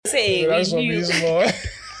Say, That's what means more.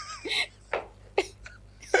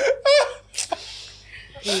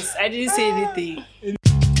 Please, I didn't say anything.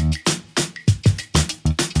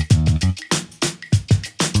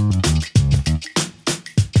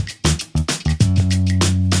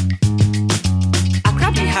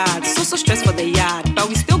 Accra be hard, so stress for the yard, but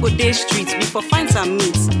we still go day streets before find some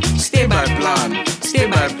meats. Stay by plan, stay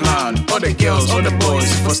by plan. All the girls, all the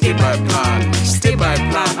boys, for stay by plan. Stay by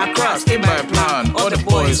plan, Accra, stay by plan. All the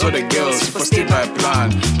boys, all the girls, for stay by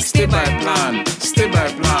plan. Stay by plan, stay by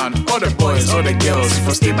plan. All the boys, all the girls,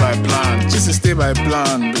 for stay by plan. Just to stay by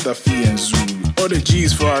plan with a fee and zoo. All the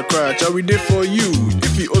G's for Accra, shall we did for you?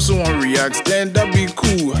 If you also want to react, then that be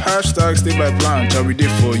cool. Hashtag stay by plan, shall we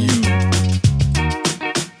did for you?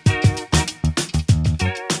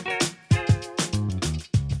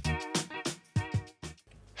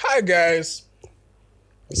 Hi guys,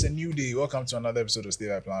 it's a new day. Welcome to another episode of Stay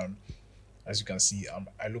By Plan. As you can see,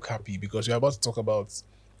 I look happy because we're about to talk about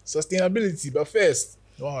sustainability. But first,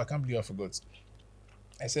 wow, I can't believe I forgot.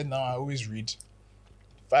 I said now I always read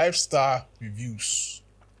 5-star reviews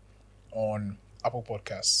on Apple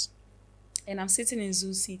Podcasts. And I'm sitting in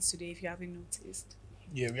Zoo seats today, if you haven't noticed.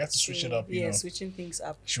 Yeah, we have to switch it up. You know. Switching things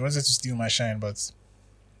up. She wanted to steal my shine, but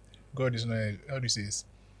God is not. How do you say this?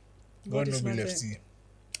 God no be lefty.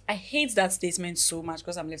 I hate that statement so much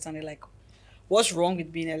because I'm left-handed. Like, what's wrong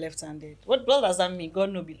with being a left-handed? What does that mean?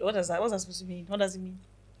 God no be. What's that supposed to mean? What does it mean?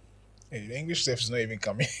 Hey, the English stuff is not even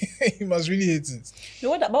coming. You must really hate it. No,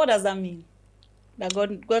 what does that mean? That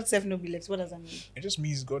God self no be left. What does that mean? It just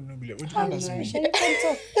means God no be left. What does it mean? You can't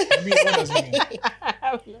talk. What does it mean? I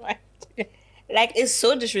have no idea. Like, it's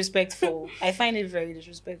so disrespectful. I find it very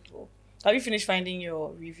disrespectful. Have you finished finding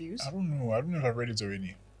your reviews? I don't know. I don't know if I've read it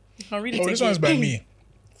already. You can read it. Oh, this one's by me.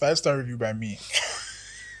 5-star review by me.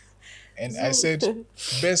 And I said,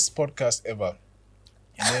 best podcast ever.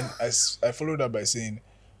 And then I followed up by saying,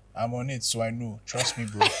 I'm on it, so I know. Trust me,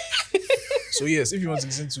 bro. So yes, if you want to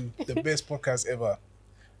listen to the best podcast ever,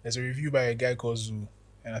 there's a review by a guy called Zoo.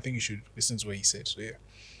 And I think you should listen to what he said. So yeah.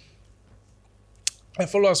 And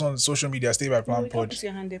follow us on social media, Stay By Plan Pod. Put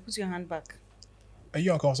your hand there. Put your hand back. Are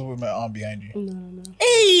you uncomfortable with my arm behind you? No.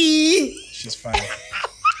 Hey! She's fine.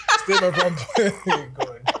 Stay By Plan Pod.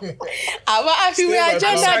 God. I'm happy with Stay by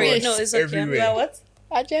agenda Plan this. No, it's okay. Everywhere. You are what?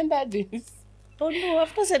 Agenda this. Oh no,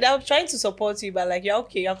 of course I'm trying to support you, but like you're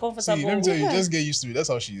okay, you're comfortable. See, let me tell you, just get used to it. That's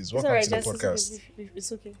how she is. It's Welcome alright, to the just podcast.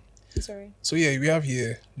 it's okay. It's alright. So yeah, we have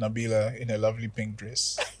here Nabeela in a lovely pink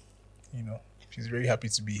dress. You know, she's very happy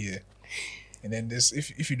to be here. And then this,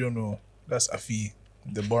 if you don't know, that's Afi,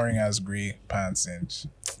 the boring ass grey pants and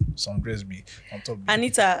some dress be on top.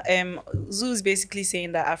 Anita, Zoo is basically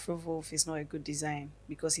saying that Afro Wolf is not a good design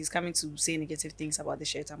because he's coming to say negative things about the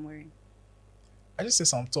shirt I'm wearing. I just said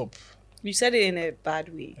some top. You said it in a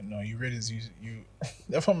bad way. No, you read it. You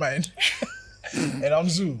never mind. And I'm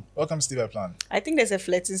Zoo. Welcome to Stay By Plan. I think there's a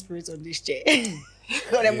flirting spirit on this chair.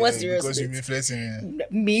 But I'm more serious. Because you've been flirting.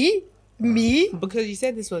 Me? Because you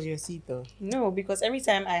said this was your seat though. No, because every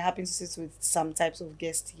time I happen to sit with some types of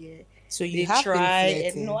guests here, So you they have try. been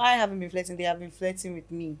flirting. No, I haven't been flirting. They have been flirting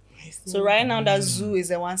with me. So right now, that Zoo is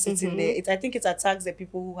the one sitting there. I think it attacks the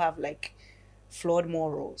people who have like flawed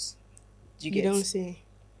morals. Do you You get? don't say.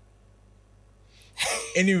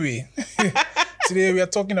 Anyway, today we are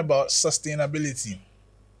talking about sustainability.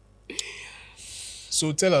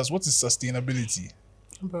 So tell us, what is sustainability?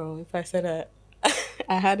 Bro, if I said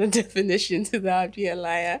I had a definition to that, I'd be a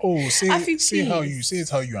liar. Oh, Afi, say please. it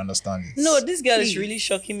how you understand it. No, this girl is Please. really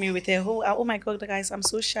shocking me with her whole. Oh my god, guys, I'm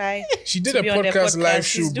so shy. She did to a be on the podcast live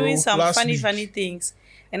show, She's doing bro, some last funny week. things,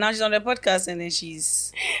 and now she's on the podcast, and then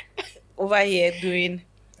she's over here doing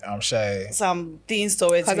I'm shy. some things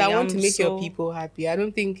towards me. Because I want to I'm make so- your people happy. I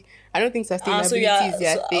don't think sustainability so you are- is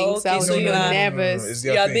their so- thing. okay, so I would so be you are- nervous. It's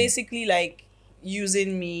their You are thing. basically like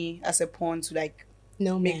using me as a pawn to like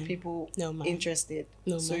No, make man. people No, man. interested.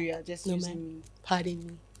 No, so man. you are just No, using man. me. Pardon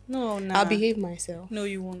me. No, nah. I'll behave myself. No,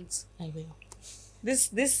 you won't. I will.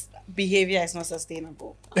 This behavior is not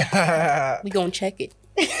sustainable. We gonna check it.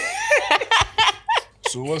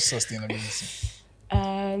 So what's sustainability?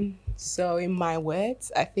 So in my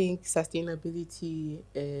words, I think sustainability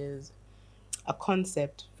is a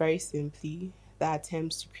concept, very simply, that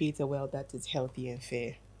attempts to create a world that is healthy and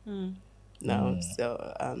fair.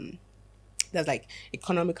 So there's like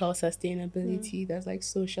economical sustainability, there's like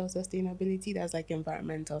social sustainability, there's like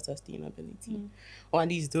environmental sustainability. Or at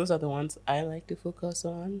least those are the ones I like to focus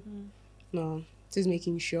on. No, just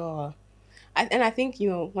making sure. And I think,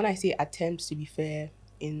 when I say attempts to be fair,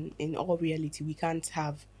 in all reality, we can't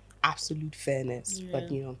have absolute fairness. Yeah.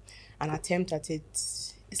 But, an attempt at it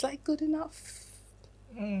is like good enough.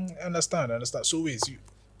 Understand. So wait,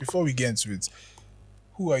 before we get into it,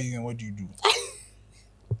 who are you and what do you do?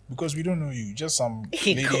 Because we don't know you. Just some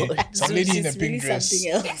lady, some lady in a pink dress.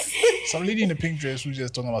 Some lady in a pink dress who's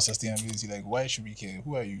just talking about sustainability. Like, why should we care?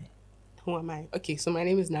 Who are you? Who am I? Okay, so my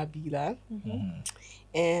name is Nabeela,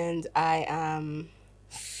 and I'm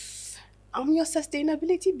your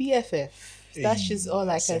sustainability BFF. That's just all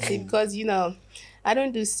I can say because I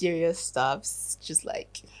don't do serious stuff. It's just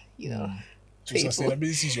like So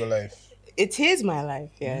sustainability is your life. It is my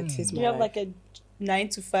life. Yeah, it is my life. You have like a 9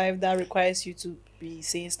 to 5 that requires you to be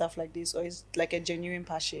saying stuff like this, or it's like a genuine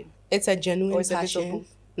passion? It's a genuine Or it's passion. a bit of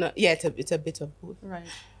both? No, yeah, it's a bit of both. Right.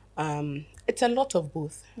 It's a lot of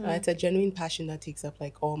both. It's a genuine passion that takes up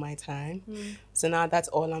like all my time. So now that's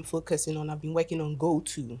all I'm focusing on. I've been working on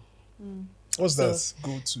Go-To. What's that?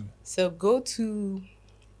 Go-To. So Go-To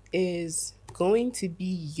is going to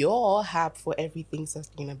be your hub for everything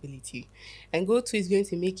sustainability. And Go-To is going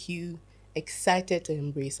to make you excited to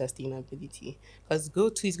embrace sustainability. Because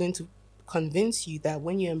Go-To is going to convince you that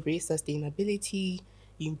when you embrace sustainability,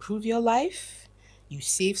 you improve your life, you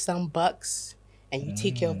save some bucks, and you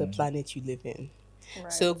take care of the planet you live in.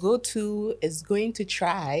 Right. So Go-To is going to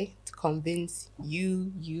try to convince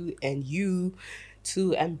you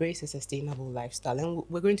to embrace a sustainable lifestyle. And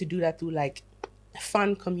we're going to do that through like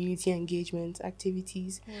fun community engagement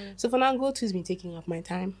activities. So for now, Go-To has been taking up my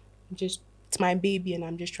time. It's my baby and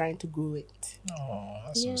I'm just trying to grow it. Oh,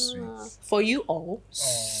 that's so sweet. For you all.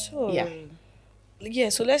 So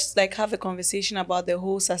so let's like have a conversation about the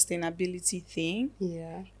whole sustainability thing.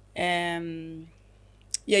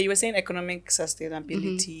 You were saying economic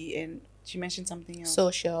sustainability and you mentioned something else.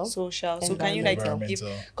 Social. So can you like give,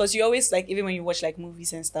 Environmental. because you always like, even when you watch like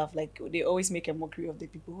movies and stuff, like they always make a mockery of the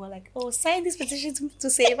people who are like, oh, sign this petition to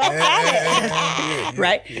save our planet.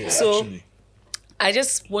 Right? So Actually. I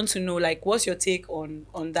just want to know, like, what's your take on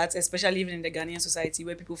that, especially even in the Ghanaian society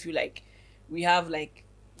where people feel like we have like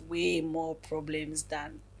way more problems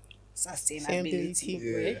than sustainability.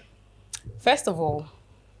 Right? First of all,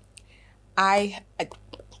 I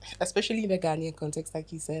especially in the Ghanaian context,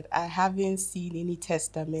 like you said, I haven't seen any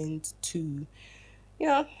testament to,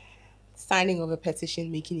 signing of a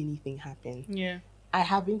petition making anything happen. Yeah. I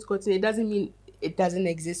haven't gotten. It doesn't mean it doesn't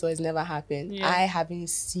exist or it's never happened. Yeah. I haven't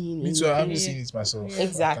seen. Me too. I haven't anything. seen it myself.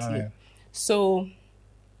 Exactly. So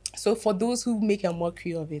for those who make a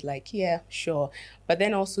mockery of it, like, yeah, sure. But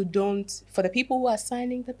then also don't, for the people who are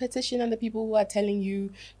signing the petition and the people who are telling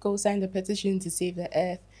you, go sign the petition to save the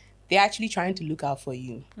earth, they're actually trying to look out for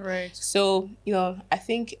you. Right. So, I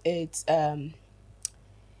think it's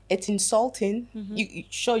insulting.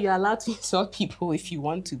 Sure, you're allowed to insult people if you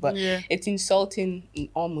want to, but it's insulting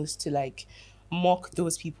almost to like mock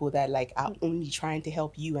those people that like are only trying to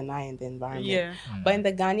help you and I in the environment. Yeah. But in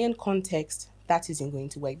the Ghanaian context, that isn't going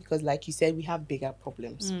to work because, like you said, we have bigger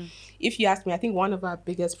problems. If you ask me, I think one of our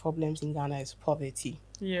biggest problems in Ghana is poverty.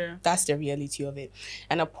 Yeah. That's the reality of it.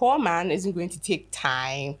 And a poor man isn't going to take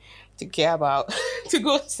time to care about, to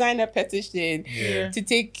go sign a petition, to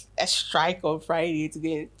take a strike on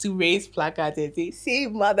Friday, to raise placards and say,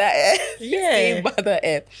 save Mother Earth, save Mother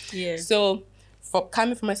Earth. Yeah. So,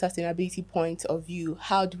 coming from a sustainability point of view,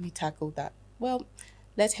 how do we tackle that? Well,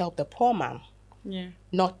 let's help the poor man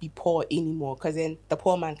not be poor anymore, because then the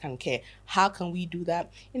poor man can care. How can we do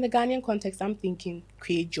that? In the Ghanaian context, I'm thinking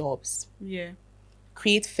create jobs. Yeah.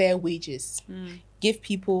 Create fair wages. Give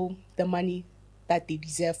people the money that they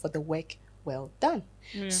deserve for the work well done.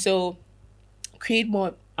 So create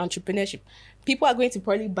more entrepreneurship. People are going to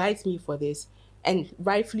probably bite me for this, and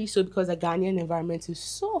rightfully so, because the Ghanaian environment is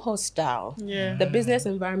so hostile. Yeah. The business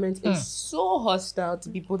environment is so hostile to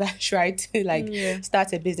people that try to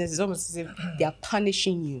start a business. It's almost as if they're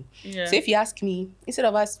punishing you. Yeah. So if you ask me, instead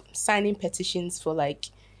of us signing petitions for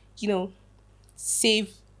save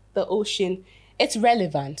the ocean, it's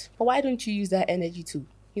relevant. But why don't you use that energy to,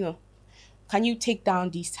 can you take down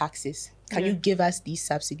these taxes? Can you give us these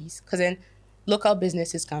subsidies? Because then local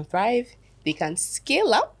businesses can thrive. They can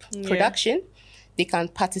scale up production. They can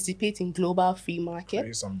participate in global free market.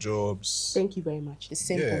 Create some jobs. Thank you very much. It's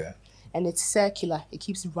simple. Yeah. And it's circular. It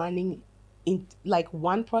keeps running in, like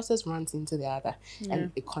one process runs into the other.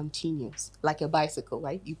 And it continues. Like a bicycle,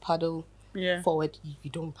 right? You paddle forward, you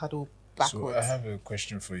don't paddle backwards. So I have a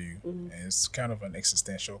question for you. And it's kind of an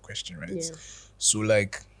existential question, right? Yeah. So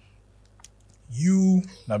like, you,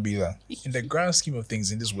 Nabeela, in the grand scheme of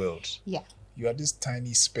things in this world, you are this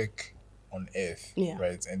tiny speck on Earth,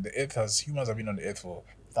 right? And the Earth humans have been on the Earth for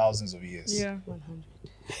thousands of years. Yeah.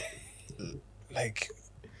 100. Like,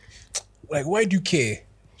 why do you care?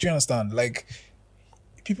 Do you understand? Like,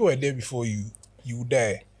 people were there before you. You will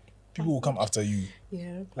die. People will come after you.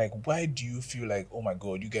 Yeah. Like, why do you feel like, oh my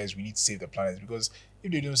God, you guys, we need to save the planet? Because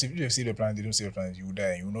if they save the planet, they don't save the planet, you will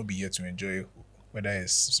die, and you will not be here to enjoy whether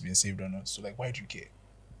it's been saved or not. So, like, why do you care?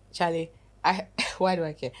 Charlie, why do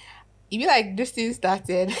I care? You be like, this thing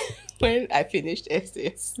started when I finished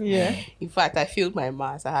SS. Yeah. In fact, I failed my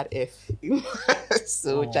maths. I had F.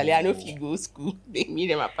 So, Charlie, I know if you go school,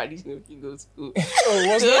 me and my parents know if you go school. Oh,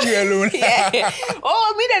 was not you alone? Yeah.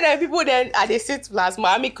 Oh, me and the people then at the 6th class,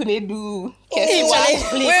 mommy couldn't do Kesuwa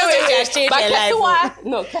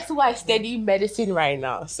is studying medicine right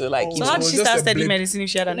now. So, like, So how did she start studying medicine if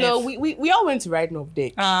she had an F? we all went to write of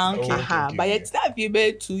deck. Okay. But it's that be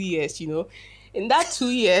about 2 years, In that 2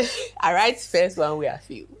 years, I write first one where I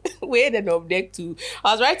feel. Where then of deck 2.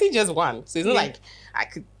 I was writing just one. So it's not like I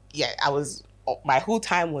could, my whole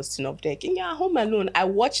time was to deck. And home alone, I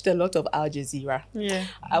watched a lot of Al Jazeera. Yeah.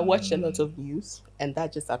 I watched a lot of news, and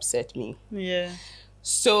that just upset me. Yeah.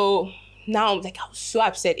 So now, like, I was so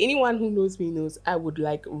upset. Anyone who knows me knows I would,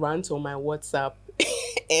 like, rant on my WhatsApp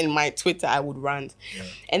and my Twitter. I would rant. Yeah.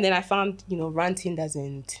 And then I found, ranting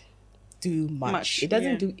doesn't do much. It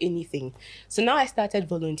doesn't do anything. So now I started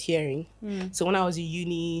volunteering. So when I was in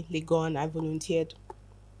uni, Legon, I volunteered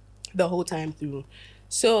the whole time through.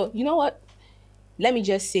 So, you know what? Let me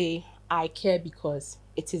just say I care because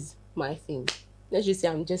it is my thing. Let's just say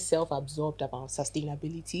I'm just self-absorbed about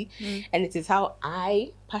sustainability. And it is how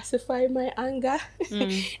I pacify my anger.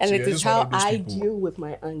 And so it is how I deal with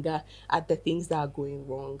my anger at the things that are going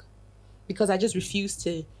wrong. Because I just refuse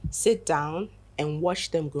to sit down and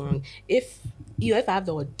watch them go wrong. If I have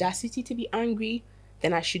the audacity to be angry,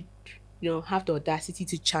 then I should, have the audacity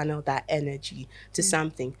to channel that energy to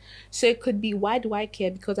something. So it could be, why do I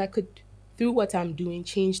care? Because I could, through what I'm doing,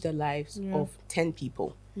 change the lives of 10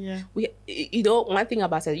 people. Yeah. One thing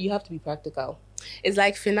about it, you have to be practical. It's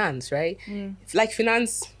like finance, right? It's like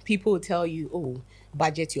finance, people will tell you,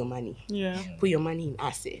 budget your money. Yeah. Put your money in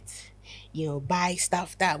assets. Buy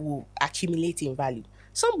stuff that will accumulate in value.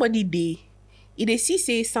 Somebody they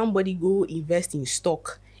say somebody go invest in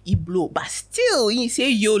stock, he blow, but still he say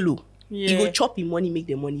YOLO. You go chop your money, make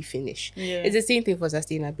the money finish. Yeah. It's the same thing for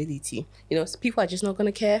sustainability. People are just not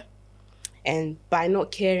gonna care. And by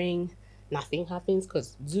not caring, nothing happens,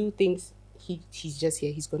 because Zoo thinks he's just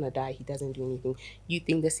here, he's gonna die, he doesn't do anything. You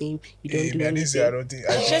think the same, you don't do anything. I don't think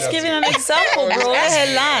just giving an example, bro. Let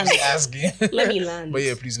her land. Asking. Let me land. But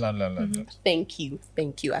yeah, please land. Thank you,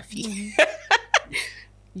 Afi.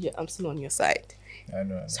 Yeah, I'm still on your side. I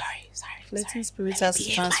know. Sorry. Letting spirit has to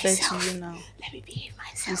transfer to you now. Let me behave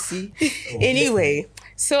myself. You see? Anyway,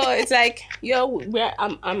 so it's like,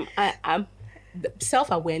 I'm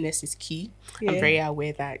self-awareness is key. I'm very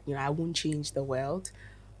aware that, I won't change the world.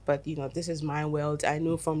 But, this is my world. I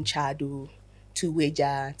know from Chadu to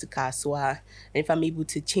Weja to Kaswa. And if I'm able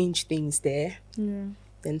to change things there,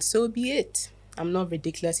 then so be it. I'm not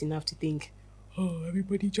ridiculous enough to think,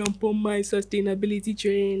 everybody jump on my sustainability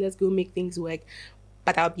train. Let's go make things work.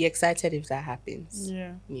 But I'll be excited if that happens.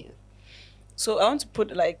 Yeah. So I want to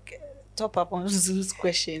put, top up on Zu's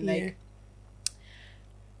question.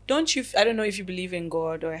 Don't you, I don't know if you believe in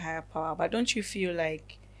God or a higher power, but don't you feel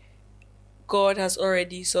like God has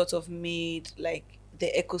already sort of made,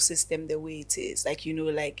 the ecosystem the way it is?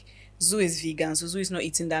 Zoo is vegan, so Zoo is not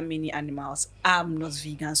eating that many animals. I'm not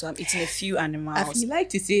vegan, so I'm eating a few animals. I feel like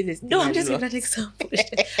to say this. No, I'm just giving an example.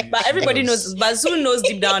 But everybody knows, but Zoo knows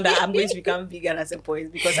deep down that I'm going to become vegan at some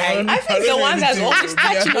point, because I think the one that's always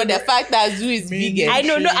touching on the fact that Zoo is vegan. I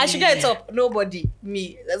know, I should get it up. Nobody,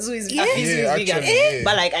 me. Zoo is vegan.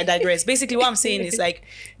 But I digress. Basically, what I'm saying is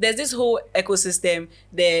there's this whole ecosystem.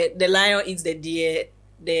 The lion eats the deer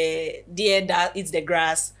that eats the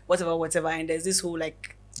grass, whatever, and there's this whole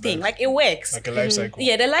thing. It works. Like a life cycle.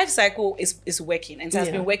 Yeah, the life cycle is working, and it has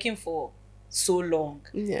been working for so long.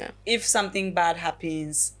 Yeah. If something bad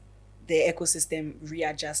happens, the ecosystem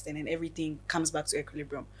readjusts and then everything comes back to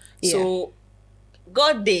equilibrium. Yeah. So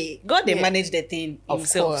God they manage the thing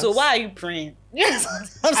himself. So why are you praying? Yes,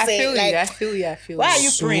 I'm saying. I feel you. Why are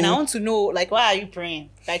you praying? I want to know, why are you praying?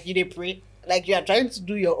 You they pray? You are trying to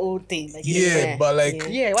do your own thing. But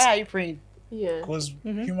why are you praying? Yeah. Because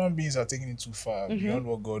human beings are taking it too far beyond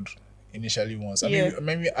what God initially wants. I mean,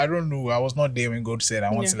 maybe, I don't know. I was not there when God said,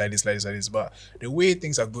 I want to like this. But the way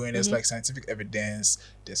things are going, there's scientific evidence,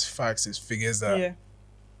 there's facts, there's figures that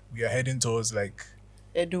we are heading towards a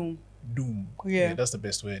doom. Yeah, that's the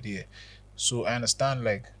best word here. So I understand,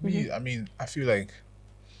 me, I mean, I feel I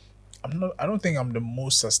don't think I'm the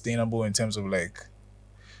most sustainable in terms of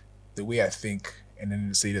the way I think, and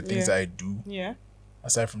then say the things that I do. Yeah.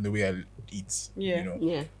 Aside from the way I eat,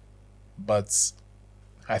 Yeah. But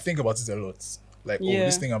I think about it a lot. Like, Yeah.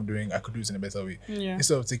 this thing I'm doing, I could do it in a better way. Yeah.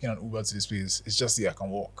 Instead of taking an Uber to this place, it's just I can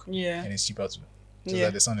walk. Yeah. And it's cheaper too. Just Yeah.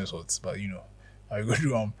 like the sun is hot, but I go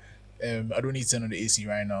do I don't need to turn on the AC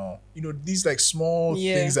right now. These like small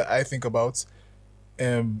things that I think about.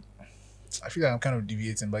 I feel like I'm kind of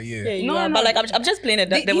deviating, but yeah. Yeah, you No, are. no, But like I'm just playing the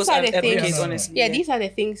devil's advocate, things. honestly. Yeah, these are the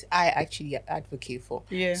things I actually advocate for.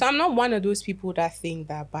 Yeah. So I'm not one of those people that think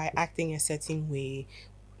that by acting a certain way,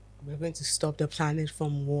 we're going to stop the planet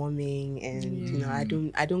from warming, and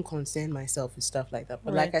I don't concern myself with stuff like that.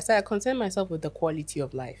 But like I said, I concern myself with the quality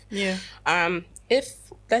of life. Yeah. If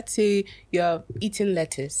let's say you're eating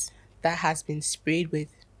lettuce that has been sprayed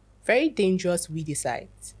with very dangerous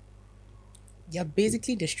weedicides, you're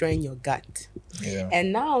basically destroying your gut. Yeah.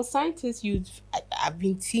 And now scientists, I've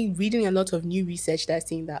been reading a lot of new research that's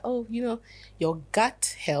saying that, your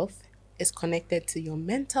gut health is connected to your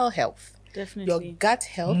mental health. Definitely. Your gut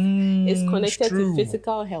health is connected true. to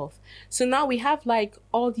physical health. So now we have like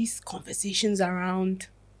all these conversations around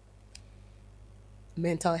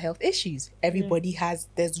mental health issues. Everybody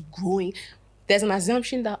there's an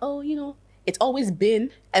assumption that, it's always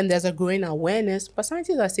been, and there's a growing awareness. But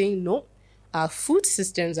scientists are saying, no, our food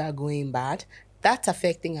systems are going bad. That's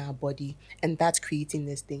affecting our body, and that's creating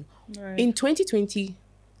this thing. Right. In 2020,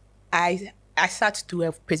 I sat to do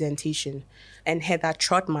a presentation, and Heather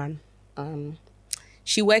Trotman,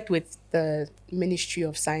 she worked with the Ministry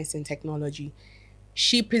of Science and Technology.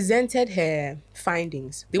 She presented her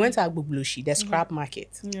findings. They went to Agbublushi, the scrap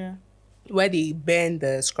market, where they burn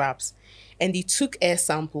the scraps, and they took air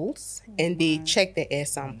samples and they checked the air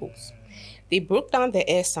samples. They broke down the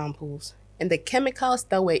air samples, and the chemicals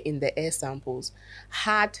that were in the air samples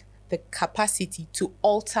had the capacity to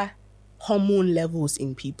alter hormone levels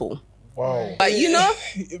in people. Wow. But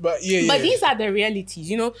but these are the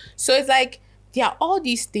realities, So it's like there are all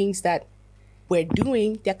these things that we're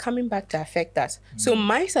doing, they're coming back to affect us. So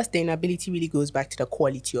my sustainability really goes back to the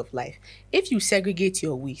quality of life. If you segregate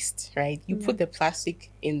your waste, right? You put the plastic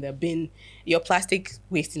in the bin, your plastic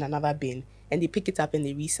waste in another bin, and they pick it up and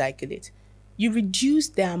they recycle it. You reduce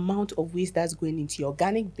the amount of waste that's going into your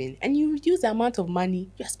organic bin, and you reduce the amount of money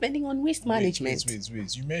you're spending on waste management.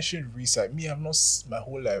 Wait. You mentioned recycle. Me, I've not my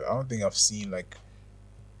whole life. I don't think I've seen like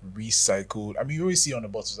recycled. I mean, you always see on the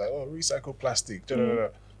bottles like, recycled plastic. Da, da, da, da.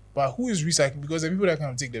 But who is recycling? Because the people that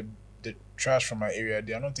come take the trash from my area,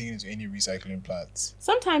 they are not taking it to any recycling plants.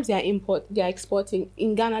 Sometimes they are exporting.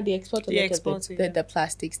 In Ghana, they export a lot of the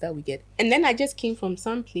plastics that we get. And then I just came from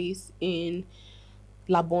some place in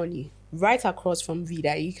Laboni, right across from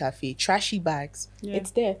Vidai Cafe, trashy bags. Yeah.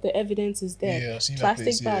 It's there. The evidence is there. Yeah, I've seen plastic that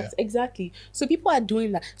place, bags, exactly. So people are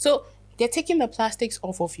doing that. So they're taking the plastics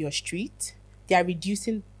off of your street. They are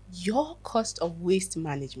reducing your cost of waste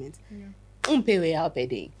management. Yeah. And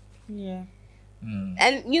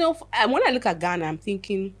when I look at Ghana, I'm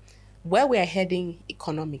thinking where we're heading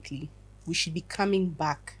economically, we should be coming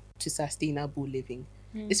back to sustainable living.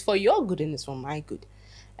 It's for your good and it's for my good.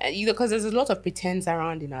 Because there's a lot of pretense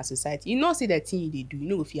around in our society. See the thing they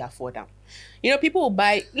do, if you afford them. People will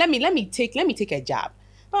buy, let me take a job.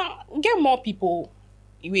 Get more people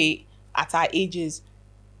at our ages.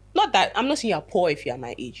 Not that I'm not saying you're poor if you're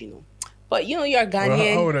my age, but you're Ghanaian.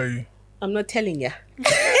 Well, how old are you? I'm not telling you. My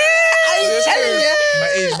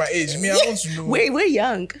age. Me, I want to know. We're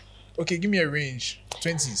young. Okay, give me a range.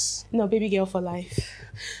 20s. No, baby girl for life.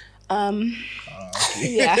 Okay.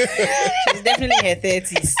 Yeah. She's definitely in her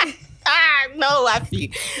 30s. No,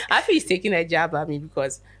 Afi is taking a jab at me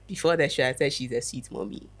because before the show I said she's a sweet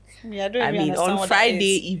mommy. Yeah, I don't I even mean, on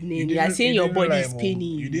Friday evening, you are saying your body is paining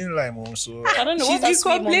you. you. Didn't lie, mom. So I don't know. She's What's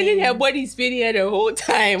been complaining her body is paining her the whole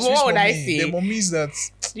time. What would I say? The mommies that.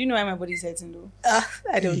 Do you know why my body's hurting though?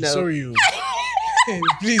 I don't know. Sorry, you.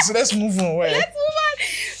 Please, let's move on. Why? Let's move on.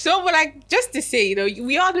 So, but like, just to say,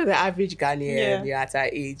 we all know the average Ghanaian at our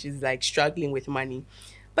age is like struggling with money.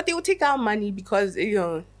 But they will take out money because,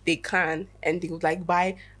 they can, and they would like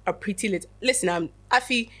buy a pretty little. Listen,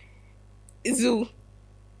 Afi, Zoo,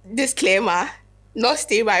 disclaimer, not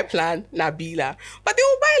stay by plan, Nabeela. But they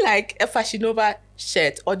will buy like a Fashion Nova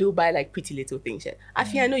shirt, or they will buy like pretty little things shirt.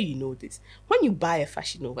 Afi, I know you know this. When you buy a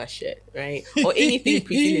Fashion Nova shirt, right, or anything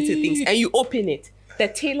pretty little things, and you open it, the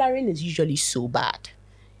tailoring is usually so bad.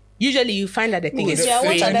 Usually you find that the thing is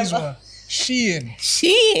frayed. Shein.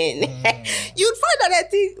 You'd find that I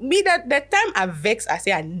think that the time I vex, I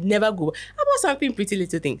say I never go. I bought something pretty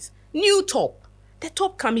little things. New top. The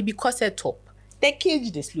top can be corset top. The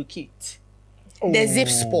cage dislocate. The zip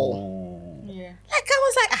spoil. Yeah. Like I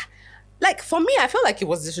was like for me, I felt like it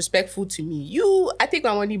was disrespectful to me. I think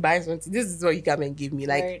when money buys something, this is what you come and give me.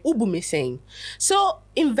 Like right. Ubu me saying. So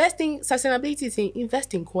sustainability is saying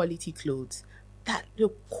invest in quality clothes. that the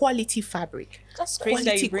quality fabric. That's crazy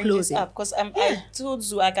that you bring this up, because I told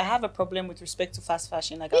Zoo, like, I have a problem with respect to fast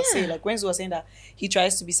fashion. Like, I'll say, like, when Zoo was saying that he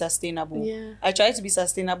tries to be sustainable, I try to be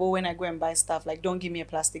sustainable when I go and buy stuff. Like, don't give me a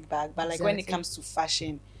plastic bag. But, like, when it comes to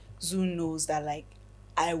fashion, Zoo knows that, like,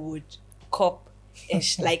 I would cop.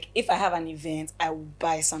 Like, if I have an event, I will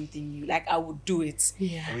buy something new. Like, I would do it.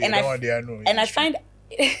 I find,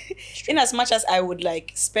 in as much as I would,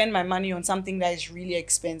 like, spend my money on something that is really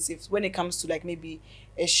expensive, when it comes to, like, maybe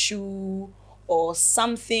a shoe or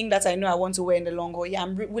something that I know I want to wear in the long haul,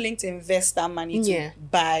 I'm willing to invest that money to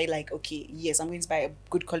buy, like, okay, yes, I'm going to buy a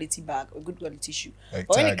good quality bag, a good quality shoe. Like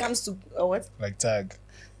but Tag. when it comes to what? Like Tag.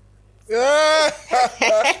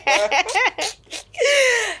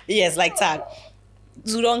 Yes, like Tag.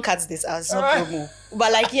 Don't cut this out, it's not promo.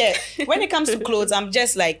 But, like, when it comes to clothes, I'm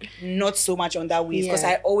just, like, not so much on that wave, because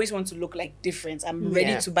I always want to look, like, different. I'm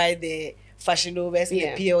ready to buy the Fashion Novas and the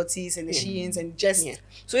PLTs and the Sheins and just...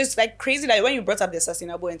 So it's, like, crazy that when you brought up the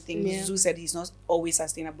sustainable and things, Zoo said he's not always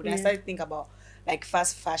sustainable. Then I started to think about, like,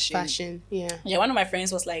 fast fashion. Yeah, one of my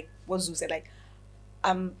friends was like, what Zoo said, like,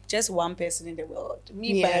 I'm just one person in the world.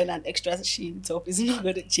 Me buying an extra Shein top is not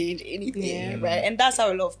going to change anything, right? And that's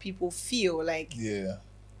how a lot of people feel, like...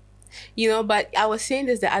 You know, but I was saying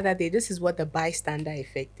this the other day, this is what the bystander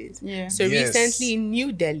effect is. So recently in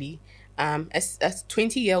New Delhi, a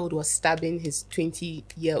 20-year-old was stabbing his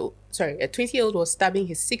 20-year-old was stabbing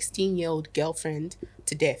his 16-year-old girlfriend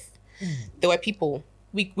to death. There were people.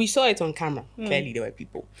 We saw it on camera. Clearly there were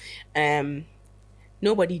people.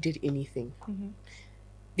 Nobody did anything.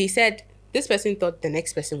 They said this person thought the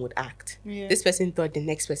next person would act. This person thought the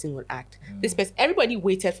next person would act. This person, everybody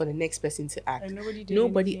waited for the next person to act. And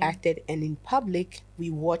nobody acted, and in public we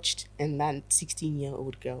watched, and that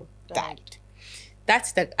 16-year-old girl died.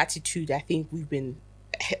 That's the attitude I think we've been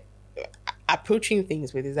approaching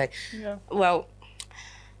things with. It's like, well,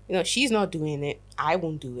 you know, she's not doing it, I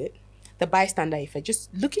won't do it. The bystander effect, just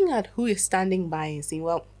looking at who is standing by and saying,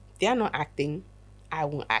 well, they are not acting, I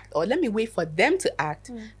won't act. Or let me wait for them to act,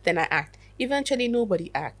 then I act. Eventually, nobody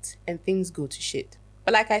acts and things go to shit.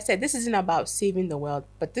 But like I said, this isn't about saving the world,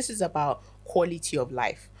 but this is about quality of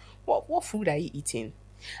life. What food are you eating?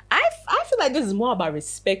 I feel like this is more about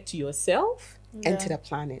respect to yourself and to the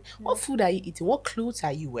planet. What food are you eating? What clothes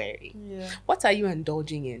are you wearing? What are you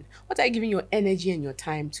indulging in? What are you giving your energy and your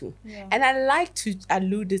time to? And I like to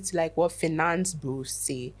allude it to like what finance bros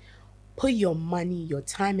say. Put your money, your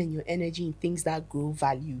time, and your energy in things that grow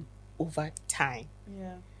value over time.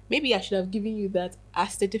 Maybe I should have given you that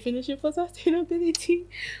as the definition for sustainability.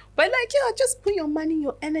 But like, just put your money,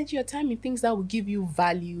 your energy, your time in things that will give you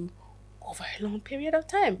value over a long period of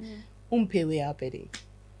time. I mean, I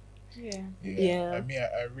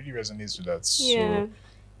really resonate with that. So,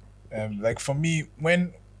 like for me,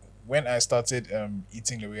 when I started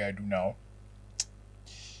eating the way I do now,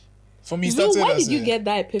 for me, where did you get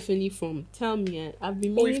that epiphany from? Tell me. I've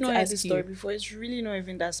been meaning to ask this you. story before. It's really not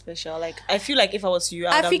even that special. Like, I feel like if I was you,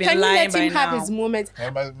 I would have been can you lying let by him have now. his moment? My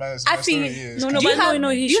Afi, story is...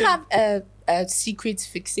 do you have a secret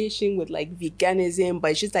fixation with like veganism,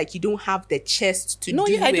 but it's just like you don't have the chest to do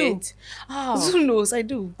it? I do. Who knows? I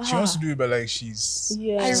do. She wants to do it, but like she's... I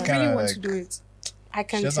really want to do it. I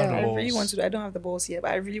can tell. I really want to do it. I don't have the balls yet,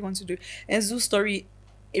 but I really want to do it. And Zoo's story,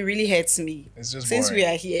 it really hurts me. It's just since boring. we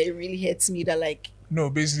are here, it really hurts me that like... No,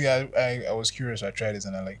 basically, I was curious. I tried it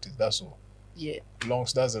and I liked it. That's all.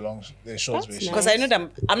 That's the short version. Because I know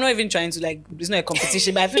that I'm not even trying to like, it's not a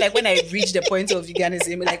competition, but I feel like when I reach the point of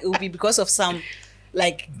veganism, like it will be because of some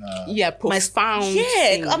like profound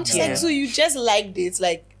thing. I'm just like, so you just liked it.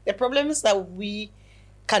 Like the problem is that we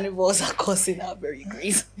carnivores are causing our very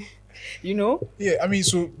grace. You know? Yeah, I mean,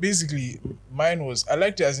 so basically mine was, I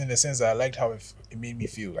liked it as in the sense that I liked how it made me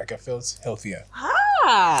feel. Like I felt healthier.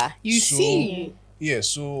 You see. Yeah,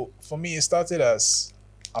 so for me it started as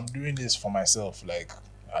I'm doing this for myself, like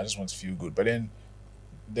I just want to feel good. But then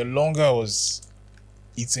the longer I was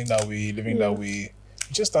eating that way, living that way,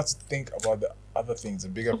 you just start to think about the other things, the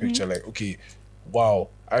bigger picture, like, okay, wow,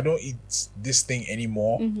 I don't eat this thing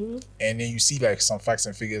anymore. And then you see like some facts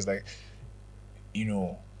and figures, like, you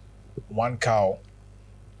know, one cow,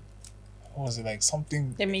 what was it, like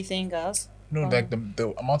something, the methane gas? No, like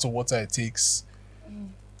the amount of water it takes.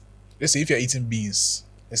 Let's say if you're eating beans,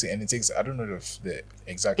 let's say, and it takes, I don't know the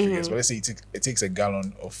exact figures, but let's say it takes a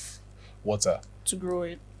gallon of water to grow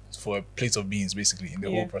it for a plate of beans, basically, in the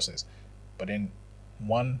whole process. But then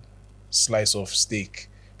one slice of steak,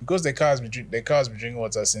 because the cow's been drinking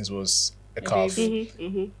water since it was a calf.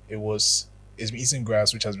 It's been eating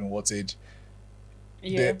grass which has been watered.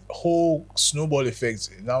 The whole snowball effect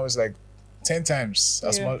now is like 10 times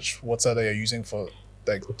as much water that you're using for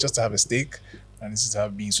like just to have a steak and this is to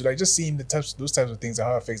have beans. So like just seeing those types of things and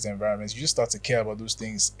how it affects the environment, you just start to care about those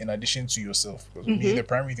things in addition to yourself. Because me, the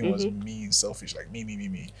primary thing was me, selfish, like me.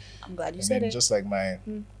 I'm glad you and said then it. just like my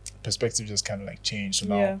perspective just kind of like changed. So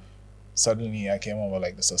now suddenly I came over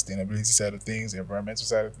like the sustainability side of things, the environmental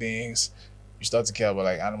side of things. You start to care about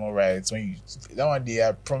like animal rights. When you that one day,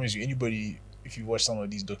 I promise you, anybody, if you watch some of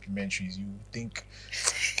these documentaries, you think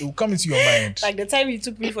it will come into your mind. Like the time you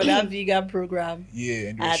took me for that vegan program. Yeah,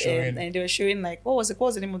 and they were showing, and they were showing like what was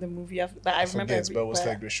the name of the movie? That I remember. Forget, but it was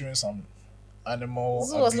like they were showing some animal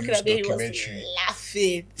so was looking abuse at me, he was documentary.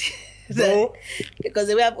 laughing. Bro, Because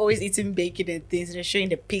they were always eating bacon and things. They're showing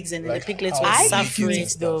the pigs and then like the piglets how were I suffering. eat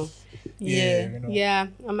it though. Yeah, you know. Yeah,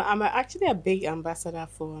 I'm actually a big ambassador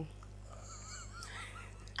for.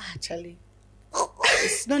 Actually,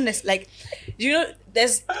 it's not like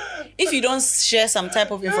there's if you don't share some type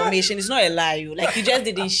of information, it's not a lie. Like you just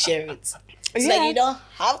didn't share it. It's like you don't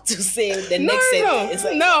have to say the next sentence. It's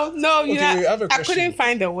like, No. Okay, wait, I have a I question. couldn't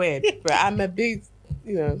find the word, but I'm a big.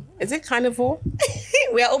 Is it carnivore?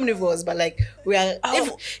 we are omnivores, but like we are.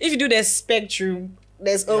 If you do the spectrum,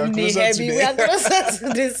 there's omni closer to heavy. the- We are closer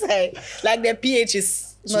to this side. Like the pH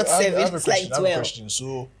is not I 7, have a it's question, like I have a 12. question.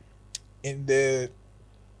 So, in the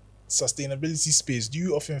sustainability space, do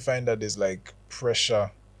you often find that there's like pressure,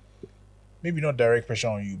 maybe not direct pressure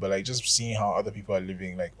on you, but like just seeing how other people are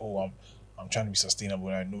living, like, oh, I'm trying to be sustainable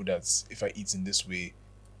and I know that if I eat in this way,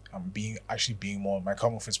 I'm being more, my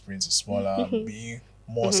carbon footprint is smaller, I'm being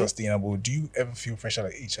more sustainable. Do you ever feel pressure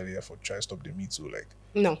like Charlie for try to stop the meat too? Like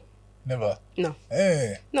No, never. no,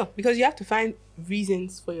 Eh. no, because you have to find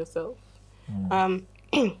reasons for yourself.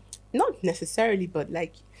 Not necessarily, but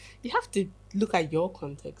like you have to look at your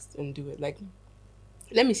context and do it. Like,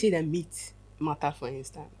 let me say the meat matter, for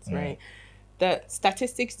instance, right? The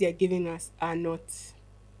statistics they're giving us are not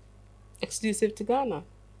exclusive to Ghana.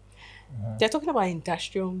 They're talking about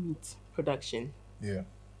industrial meat production. Yeah.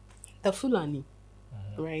 The Fulani,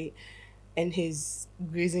 right, and his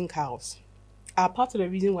grazing cows are part of the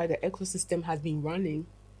reason why the ecosystem has been running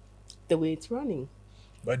the way it's running.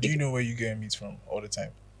 But do you know where you get meat from all the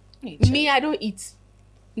time? Me, I don't eat.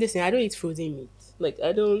 Listen, I don't eat frozen meat. Like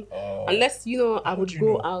I don't, unless I would do you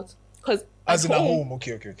go know? out because As in at home.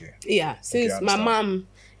 Okay. Yeah, since I my understand. mom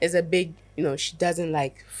is a big, she doesn't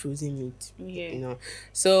like frozen meat. Yeah.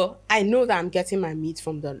 So I know that I'm getting my meat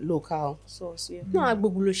from the local. Sauce, yeah. No,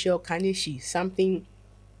 agbogulo shell, kaneshi, something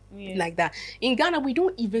like that. In Ghana, we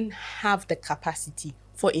don't even have the capacity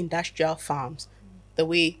for industrial farms the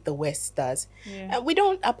way the West does. Yeah. And we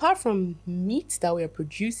don't, apart from meat that we're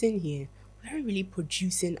producing here, we aren't really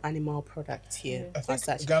producing animal products here I as think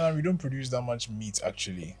such. Ghana, we don't produce that much meat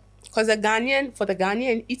actually. Because for the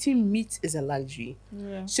Ghanaian, eating meat is a luxury.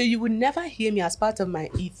 Yeah. So you would never hear me as part of my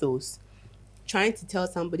ethos trying to tell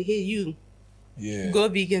somebody, hey, you Yeah. go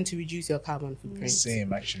vegan to reduce your carbon footprint.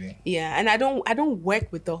 Same actually. Yeah, and I don't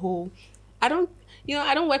work with the whole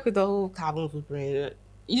work with the whole carbon footprint.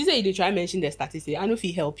 You say you try to mention the statistics. I know if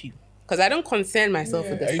it help you. Because I don't concern myself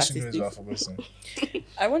with the I used to know as statistics. well, for person.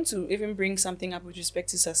 I want to even bring something up with respect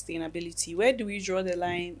to sustainability. Where do we draw the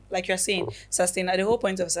line? Like you're saying, the whole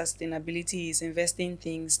point of sustainability is investing in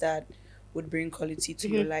things that would bring quality to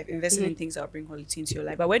your life, investing in things that will bring quality into your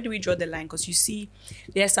life. But where do we draw the line? Because you see,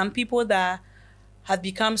 there are some people that have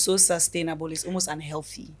become so sustainable, it's almost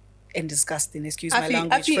unhealthy and disgusting. Excuse my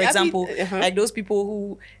language. For example, like those people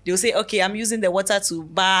who they'll say, okay, I'm using the water to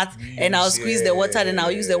bath and I'll squeeze the water, then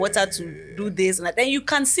I'll use the water to do this. And then you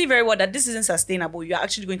can see very well that this isn't sustainable. You're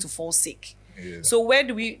actually going to fall sick. Yeah. So where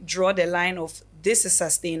do we draw the line of this is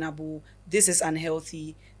sustainable, this is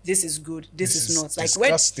unhealthy, this is good, this is not? Like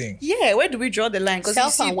disgusting. where do we draw the line? Because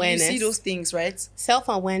you see those things, right?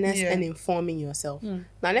 Self-awareness Yeah. and informing yourself. Now,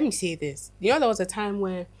 let me say this. There was a time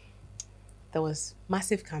where there was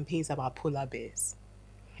massive campaigns about polar bears.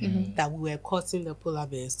 That we were causing the polar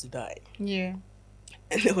bears to die. Yeah.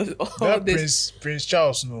 And there was all That this. Prince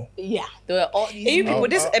Charles, no. Yeah, there were all these. Hey, you people,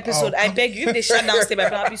 this episode, I beg you, if they shut down Stay By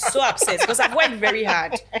Plan, I'll be so upset because I've worked very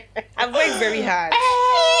hard.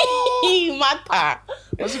 Hey, Mata.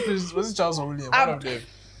 Was it Charles or William? One of them.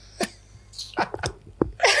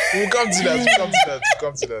 We'll come to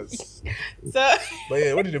that. So, But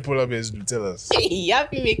yeah, what did the polar bears do? Tell us. you have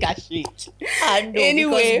to make a shit. I know,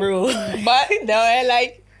 Anyway, because, bro. but there were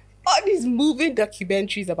like all these moving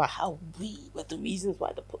documentaries about how we were the reasons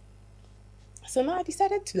why the. So now I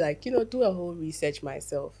decided to do a whole research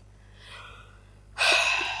myself.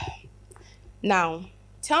 Now,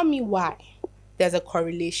 tell me why there's a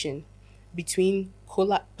correlation between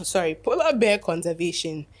polar bear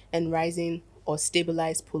conservation and rising or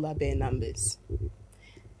stabilize polar bear numbers.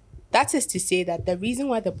 That is to say that the reason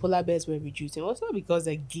why the polar bears were reducing was not because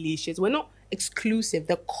the glaciers were not exclusive.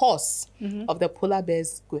 The cause of the polar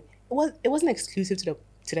bears it wasn't exclusive to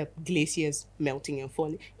the glaciers melting and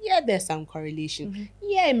falling. Yeah, there's some correlation.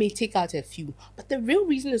 Yeah, it may take out a few, but the real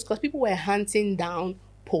reason is because people were hunting down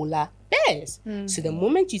polar bears. So the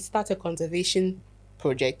moment you start a conservation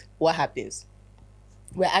project, what happens?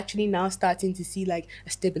 We're actually now starting to see like a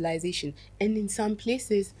stabilization, and in some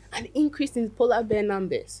places an increase in polar bear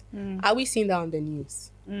numbers. Are we seeing that on the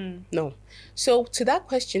news? No. So to that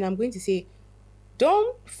question, I'm going to say,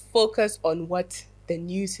 don't focus on what the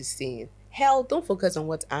news is saying. Hell, don't focus on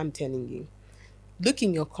what I'm telling you. Look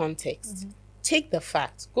in your context. Take the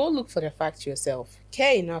facts. Go look for the facts yourself.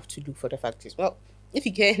 Care enough to look for the facts. Well, if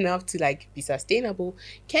you care enough to like be sustainable,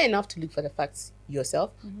 care enough to look for the facts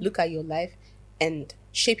yourself. Look at your life and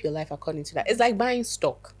shape your life according to that. It's like buying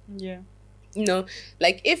stock. Yeah. You know,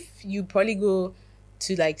 like if you probably go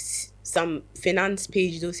to like some finance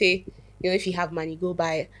page, they'll say, you know, if you have money, go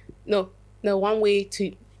buy. No, one way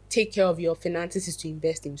to take care of your finances is to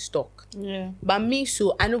invest in stock. Yeah. But me,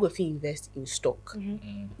 so I know if you invest in stock.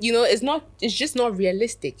 You know, it's just not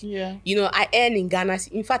realistic. Yeah. You know, I earn in Ghana.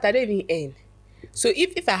 In fact, I don't even earn. So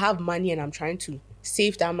if I have money and I'm trying to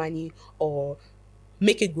save that money or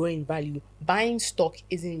make it grow in value, buying stock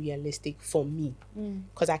isn't realistic for me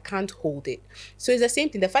because I can't hold it. So it's the same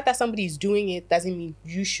thing. The fact that somebody is doing it doesn't mean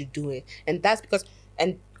you should do it. And that's because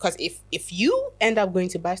if you end up going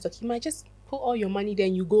to buy stock, you might just put all your money there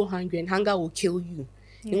and you go hungry and hunger will kill you.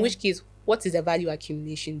 In which case, what is the value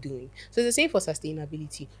accumulation doing? So it's the same for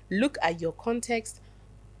sustainability. Look at your context,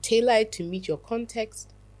 tailor it to meet your context,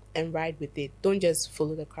 and ride with it. Don't just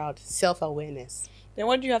follow the crowd. Self-awareness. Then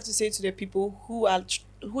what do you have to say to the people who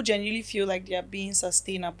genuinely feel like they are being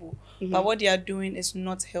sustainable, but what they are doing is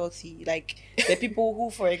not healthy? Like the people who,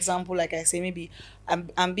 for example, like I say, maybe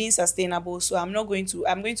I'm being sustainable, so I'm going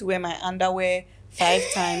to wear my underwear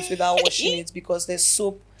 5 times without washing it because the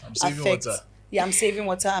soap affects. Water. Yeah, I'm saving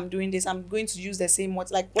water. I'm doing this. I'm going to use the same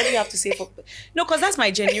water. Like, what do you have to say for? No, because that's my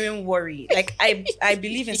genuine worry. Like, I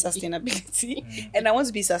believe in sustainability, and I want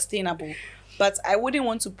to be sustainable, but I wouldn't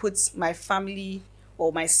want to put my family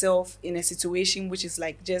or myself in a situation which is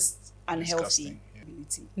like just unhealthy.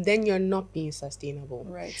 Then you're not being sustainable.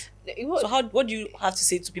 Right. So what do you have to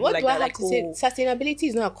say to people like that? Like, sustainability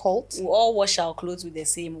is not a cult. We all wash our clothes with the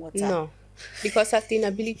same water. No, because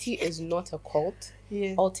sustainability is not a cult.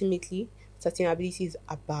 Yeah. Ultimately, sustainability is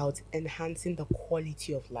about enhancing the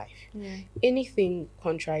quality of life. Yeah. Anything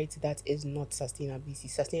contrary to that is not sustainability.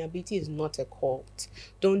 Sustainability is not a cult.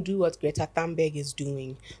 Don't do what Greta Thunberg is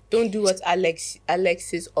doing. Don't do what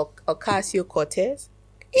Alexis Ocasio-Cortez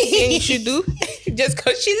you should do. Just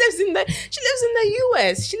because she lives in the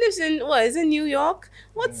US. She lives in is it New York?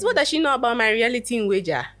 What does she know about my reality in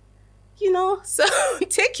Wager? You know, so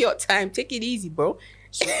take your time, take it easy, bro.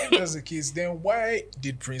 So if that's the case, then why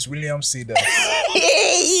did Prince William say that?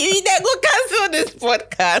 Hey, they go cancel this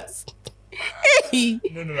podcast. Hey.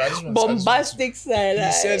 No, I just want bombastic side.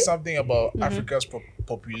 He said something about Africa's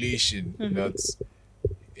population, that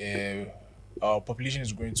our population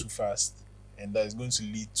is growing too fast, and that is going to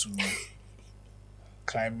lead to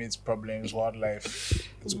climate problems, wildlife,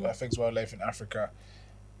 to affect wildlife in Africa.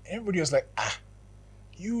 Everybody was like,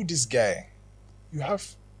 you, this guy, you have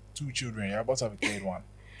 2 children, you're about to have a 3rd one.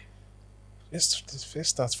 Let's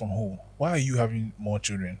start from home. Why are you having more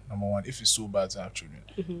children? Number 1, if it's so bad to have children.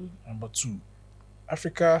 Number 2,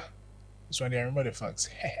 Africa, this one, I remember the facts.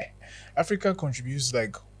 Africa contributes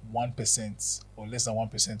like 1% or less than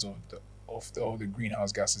 1% of the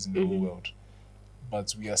greenhouse gases in the whole world.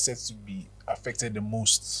 But we are said to be affected the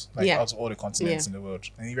most, out of all the continents in the world.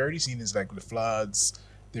 And you've already seen it's like the floods,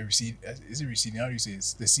 the recede. Is it receding? How do you say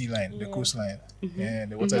it? The sea line, the coastline,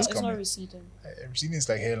 and the water is coming. It's not receding. Receding is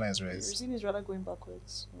like hairlines, right? Receding is rather going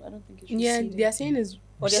backwards. I don't think it's receding. receding. They are saying it's.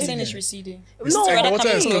 Or they're saying it's receding. No, like the water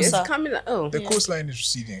coming is closer. It's coming. The coastline is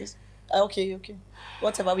receding. Okay.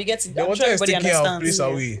 Whatever, we get it. The I'm water sure is everybody taking our understands.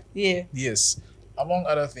 place away. Yeah. Yes, among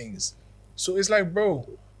other things. So it's like, bro,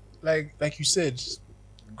 like you said,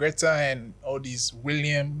 Greta and all these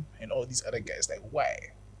William and all these other guys. Like,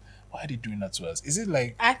 why? Why are they doing that to us? Is it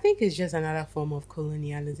like... I think it's just another form of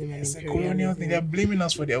colonialism and it's imperialism. a colonial thing. They're blaming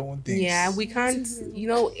us for their own things. Yeah, we can't,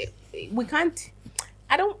 we can't...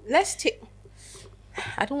 I don't want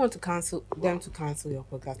to cancel your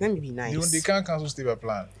podcast. Let me be nice. They can't cancel Stay By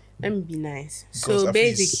Plan. Let me be nice. Because So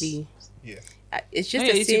basically... it's just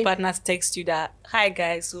Your the YouTube same... partners text you that, hi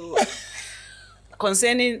guys, so...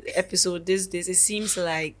 concerning episode this, it seems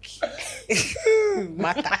like...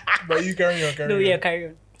 matter. But you carry on. No, yeah, carry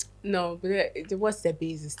on. No, but what's the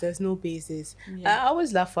basis? There's no basis. Yeah. I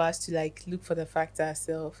always love for us to like look for the fact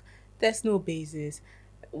ourselves. There's no basis.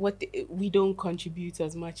 We don't contribute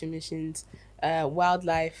as much emissions.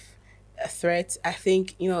 Wildlife threats. I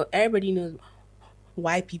think everybody knows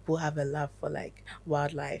why people have a love for like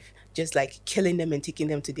wildlife, just like killing them and taking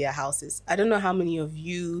them to their houses. I don't know how many of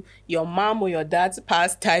you, your mom or your dad's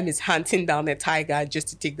pastime is hunting down a tiger just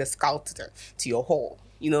to take the skull to your hole.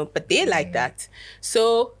 But they like that.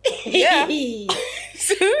 So yeah.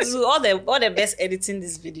 So all the best editing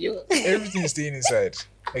this video. Everything is staying inside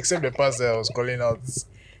except the part that I was calling out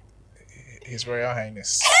His Royal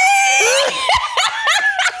Highness.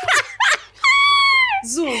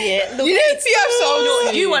 Zoo, yeah. Look, You didn't see us so.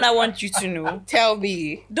 no, you what I want you to know. Tell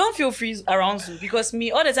me. Don't feel free around Zoo, because me,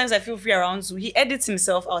 all the times I feel free around Zoo, he edits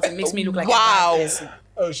himself out and makes me look like Wow. a bad person.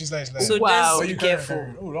 Oh, she's nice. So Wow. just be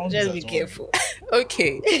careful. Oh, don't do Just that, be don't. careful.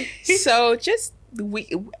 Okay. So just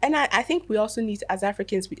I think we also need to, as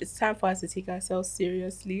Africans, it's time for us to take ourselves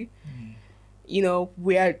seriously.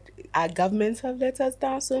 Our governments have let us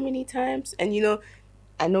down so many times, and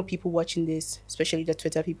I know people watching this, especially the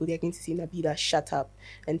Twitter people, they're going to see Nabeela shut up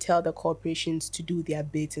and tell the corporations to do their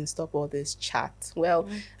bit and stop all this chat. Well,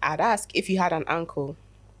 I'd ask, if you had an uncle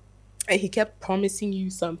and he kept promising you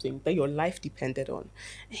something that your life depended on,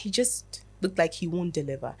 and he just looked like he won't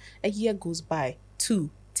deliver. A year goes by,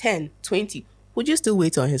 2, 10, 20. Would you still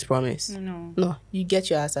wait on his promise? No, you get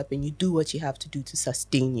your ass up and you do what you have to do to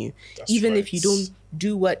sustain you. That's Even right. if you don't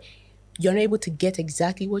do what you're not able to get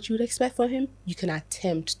exactly what you would expect from him, you can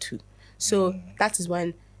attempt to. So that is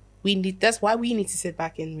when that's why we need to sit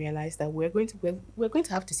back and realize that we're going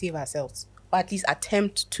to have to save ourselves, or at least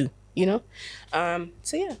attempt to, we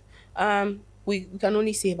can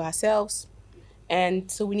only save ourselves. And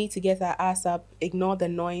so we need to get our ass up, ignore the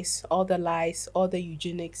noise, all the lies, all the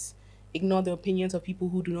eugenics, ignore the opinions of people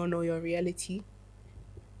who do not know your reality.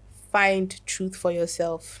 Find truth for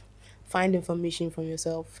yourself, find information from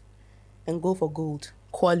yourself, and go for gold.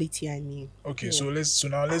 Quality, I mean. Okay, so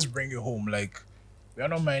now let's bring it home. Like, we are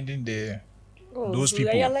not minding those so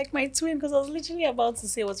people. You're like my twin, because I was literally about to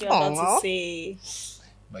say what you're about Aw. to say.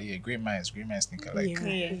 But yeah, great minds think alike.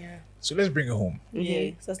 Yeah. So let's bring it home.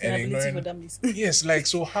 Yeah. Sustainability ignoring- for dummies. Yes, like,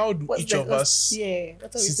 so how do each of us Yeah.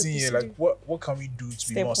 What are we sitting here, supposed to like, do? what can we do to be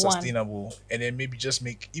Step more one. sustainable, and then maybe just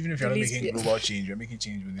make, even if you're not Release making it. global change, you're making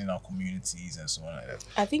change within our communities and so on like that.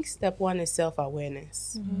 I think step one is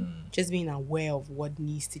self-awareness. Just being aware of what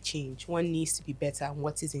needs to change, what needs to be better, and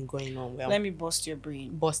what isn't going on well. Let me bust your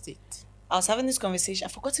brain. Bust it. I was having this conversation.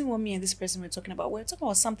 I've forgotten what me and this person were talking about. We were talking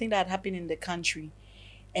about something that had happened in the country.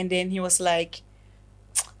 And then he was like,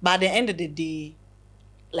 but at the end of the day,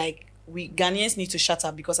 like, we Ghanaians need to shut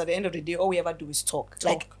up, because at the end of the day, all we ever do is talk.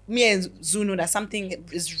 Like, me and Zu know that something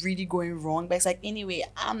is really going wrong. But it's like, anyway,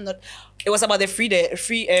 I'm not. It was about the Freedom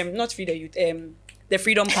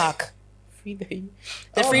Park.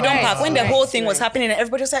 The Freedom right, Park. When the right, whole thing was right. happening and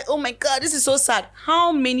everybody was like, oh my God, this is so sad.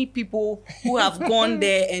 How many people who have gone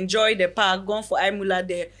there, enjoyed the park, gone for Aimula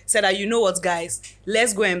there, said that, you know what, guys,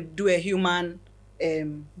 let's go and do a human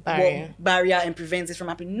barrier and prevent it from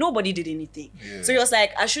happening. Nobody did anything. Yeah. So he was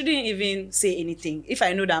like, I shouldn't even say anything. If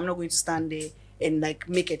I know that I'm not going to stand there and like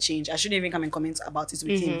make a change, I shouldn't even come and comment about it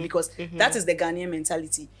with him, because that is the Ghanaian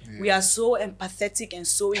mentality. We are so empathetic and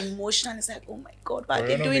so emotional. It's like, oh my God, why are But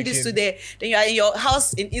they we're not doing this making- to their, then you are in your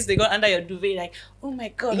house in East Legon under your duvet, like, oh my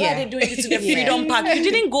God, why are they doing this to the Freedom Park? You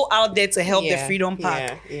didn't go out there to help the Freedom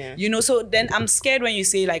Park. So then I'm scared when you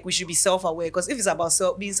say like we should be self-aware, because if it's about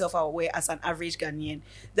being self-aware as an average Ghanaian,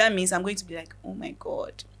 that means I'm going to be like, oh my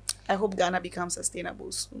God, I hope Ghana becomes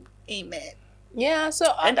sustainable soon. Amen. Yeah, so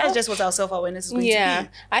And that's just what our self-awareness is going to be.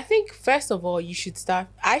 I think first of all you should start.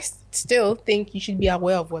 I still think you should be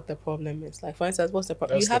aware of what the problem is. Like, for instance, what's the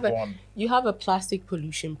problem? That's step one. You have a plastic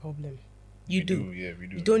pollution problem. You do. Yeah, we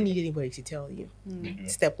do. You don't need anybody to tell you. We do.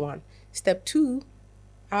 Step one. Step two,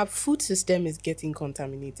 our food system is getting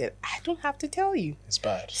contaminated. I don't have to tell you. It's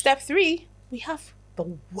bad. Step three, we have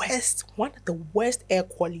one of the worst air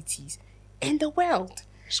qualities in the world.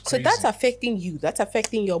 It's So crazy. that's affecting you. That's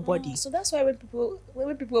affecting your body. So that's why when people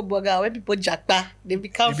bugger, when people jackpa, they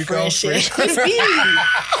become They become fresh. fresh.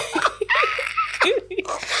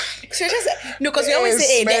 So just no, because we The always air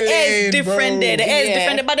say, hey, the air is smelling, different bro. there. The air is Yeah.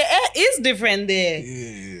 different there, but the air is different there.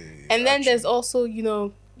 And then there's also,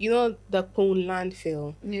 the Pone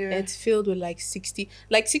landfill. Yeah. It's filled with like 60%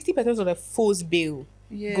 of the force bill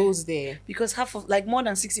goes there. Because half of more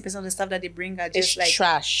than 60% of the stuff that they bring are just It's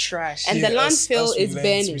trash. trash. And the landfill is we learned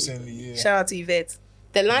burning. recently, yeah. Shout out to Yvette.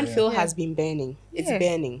 The landfill has been burning. It's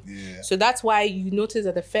burning. Yeah. So that's why you notice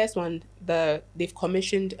that the first one, they've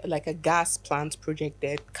commissioned like a gas plant project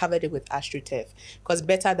there, covered it with AstroTurf. Because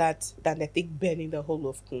better that than the thing burning the whole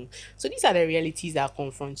of Kum. So these are the realities that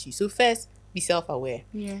confront you. So first, be self-aware.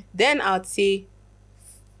 Yeah. Then I'd say,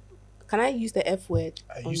 can I use the F word?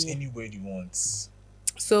 I use any word you want.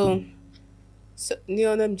 So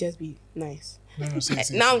let me just be nice. No,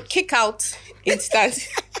 say. Now kick out instant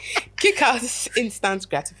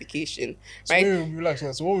gratification, right? So relax.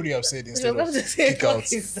 So what would you have said instead of to say kick out?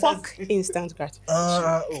 Fuck instant gratification.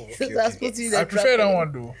 Okay. That's supposed to be the I prefer that trap.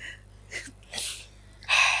 one though.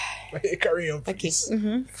 Carry on, Okay. please.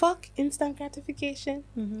 Fuck instant gratification.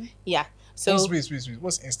 Yeah. So Wait.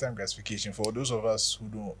 What's instant gratification for those of us who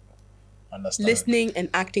don't understand? listening and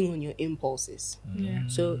acting on your impulses. Yeah.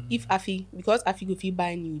 So if because Afi go fit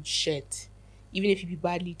buy new shirt, even if it be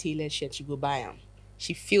badly tailored shirt, she go buy them.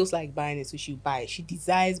 She feels like buying it, so she'll buy it. She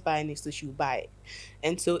desires buying it, so she'll buy it.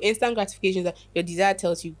 And so instant gratification is that your desire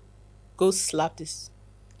tells you, go slap this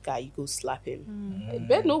guy, you go slap him.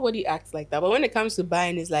 But nobody acts like that. But when it comes to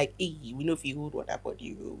buying, it's like, hey, we know if you hold water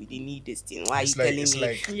body, we didn't need this thing. Why It's are you like- telling it's me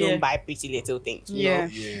like- don't buy pretty little things? You Yeah.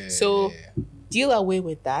 know? Yeah. So deal away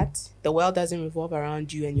with that. The world doesn't revolve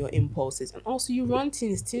around you and your impulses. And also you run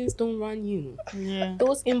things don't run you. Yeah.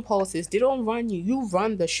 Those impulses, they don't run you. You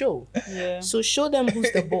run the show. Yeah. So show them who's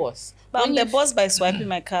the boss. But I'm the boss by swiping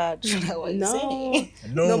my card. What you saying?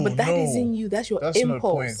 No, but that isn't you. That's your That's not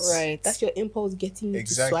impulse. point. Right. That's your impulse getting you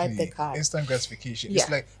Exactly. to swipe the card. Instant gratification. Yeah. It's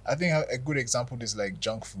like, I think a good example is like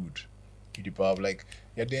junk food. Like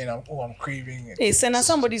you're there and I'm craving it. Hey, Senna,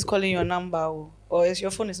 somebody's calling your number, or is your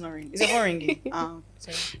phone is not ringing? Is your phone ringing?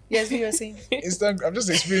 Sorry. Yes, you were saying. I'm just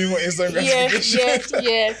explaining what instant Yeah. gratification.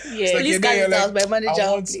 Yes. It's like Please you're there, get you're it out by manager,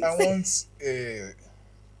 I want please.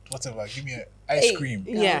 whatever. Give me an ice cream.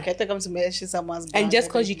 Yeah. Okay, I think I'm to mention someone's And brand just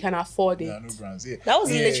because you everything. can afford it. No brands. Yeah. That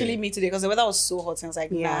was Yeah. literally me today because the weather was so hot and I was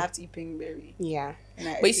like, nah, Yeah. I have to eat pinkberry. Yeah. And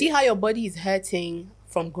I But you ate see it. how your body is hurting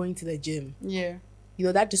from going to the gym. Yeah. You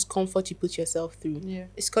know, that discomfort you put yourself through. Yeah.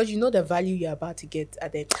 It's because you know the value you're about to get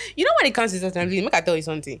at the... You know when it comes to sustainability, make I tell you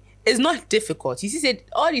something. It's not difficult. You see, said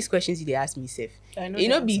all these questions they ask me, Seth. I know You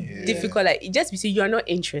know, the be answer. difficult. Like, it just be say you are not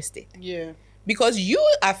interested. Yeah. Because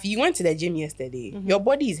if you went to the gym yesterday, your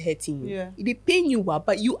body is hurting you. Yeah. It be pain you up,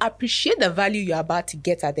 but you appreciate the value you're about to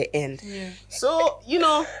get at the end. Yeah. So, you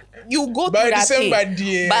know, you go By through that December, pain.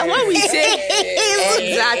 dear. But when we say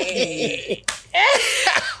exactly,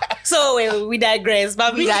 So we digress.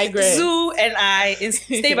 But We digress. Zoo and I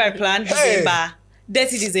stay by plan December.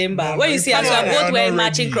 Dirty December. No, when no, you see us, we no, are no, both I'm wearing not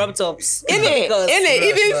matching ready. crop tops. in it, Because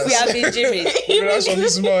even we have been gymming. That's from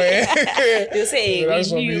this small. They'll say, hey,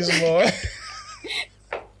 That's we from knew. this small.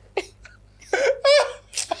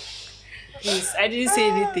 Please, I didn't say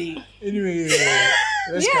anything. Anyway,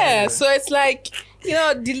 let's yeah. carry on. So it's like, you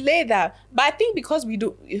know, delay that. But I think because we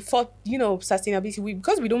do for sustainability,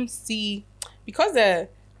 because we don't see, because the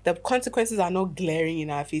consequences are not glaring in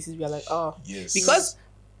our faces, we are like, oh, Yes. because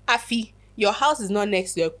Afi, your house is not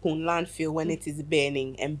next to a landfill when it is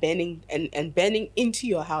burning and burning into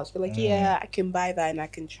your house. You're like, yeah, I can buy that and I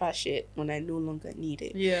can trash it when I no longer need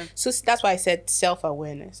it. Yeah. So that's why I said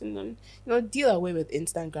self-awareness, and then, you know, deal away with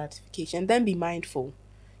instant gratification and then be mindful.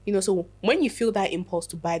 You know, so when you feel that impulse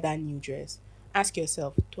to buy that new dress, ask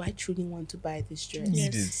yourself, do I truly want to buy this dress?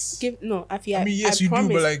 Need Yes. it. I mean, yes, I you do,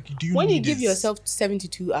 promise, but like, do you when need you give it? yourself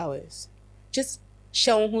 72 hours, just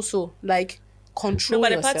show hustle, like control No, but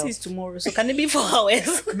the yourself. party is tomorrow, so can it be 4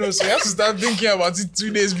 hours? No, so you have to start thinking about it 2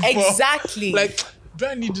 days before. Exactly. Like, do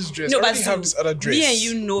I need this dress? No, I but already have this other dress. me and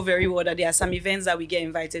you know very well that there are some events that we get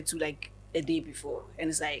invited to like a day before, and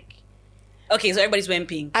it's like, okay, so everybody's wearing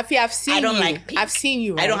pink. I've seen I don't you. like pink. I've seen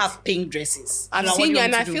you. I don't right? have pink dresses. I've Now, what seen do you, want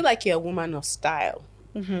and me I to feel do? like you're a woman of style.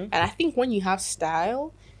 And I think when you have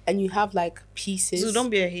style and you have like pieces, So don't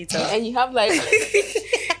be a hater. and you have like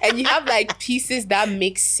pieces that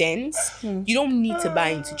make sense, you don't need to buy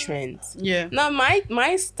into trends. Yeah. Now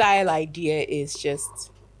my style idea is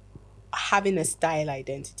just having a style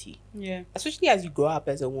identity, Yeah. especially as you grow up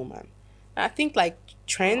as a woman. And I think like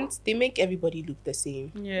trends, they make everybody look the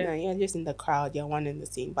same. Yeah. You're just in the crowd, you're one and the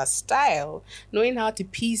same. But style, knowing how to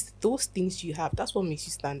piece those things you have, that's what makes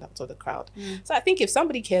you stand out to the crowd. So I think if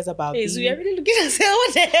somebody cares about Hey, being, so you're really looking at say,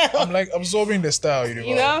 what the hell? I'm like absorbing the style,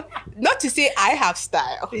 you know, not to say I have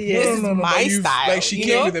style. Yeah. This is but my you've- style. Like she you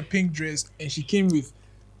came know? with a pink dress and she came with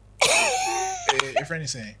a friend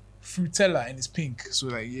is saying Frutella and it's pink. So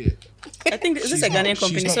like I think is this She's a not- Ghanaian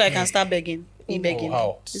company, she's so not I can paying. start begging. Be begging.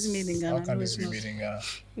 how? Is it made in How Ghana? can No, this it's be not. made in Ghana?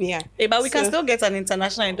 Yeah. Hey, but we can So- still get an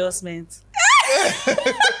international endorsement.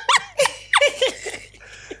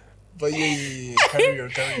 But yeah. Carry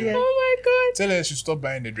on. Oh my god. Tell her she stop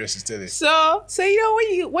buying the dresses. Tell her. So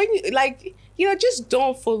when you like, just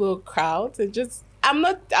don't follow crowds and just. I'm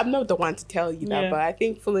not the one to tell you that, but I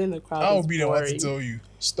think following the crowd. I'll is be the boring. one to tell you.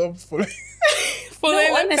 Stop following.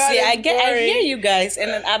 No, honestly, I hear you guys,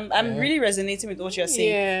 and I'm really resonating with what you're saying.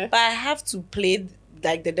 Yeah. But I have to play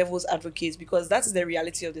like the devil's advocate because that's the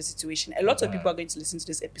reality of the situation. A lot of people are going to listen to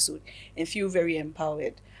this episode and feel very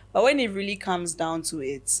empowered. But when it really comes down to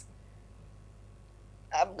it,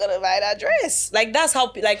 I'm gonna buy that dress. Like that's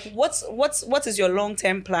how. Like what is your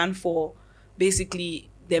long-term plan for basically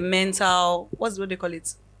the mental? What's what they call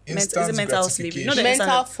it? Is it mental slavery? No, the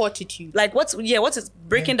mental fortitude. Like what is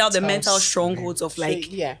breaking down the mental strongholds of like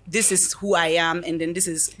this is who I am, and then this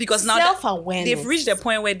is because now self-awareness. They've reached the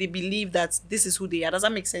point where they believe that this is who they are. Does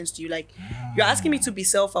that make sense to you? Like you're asking me to be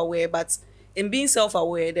self-aware, but in being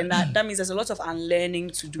self-aware, then that means there's a lot of unlearning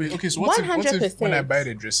to do. Wait, okay, so what if when I buy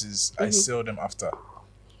the dresses, I sell them after,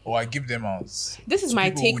 or I give them out? This is my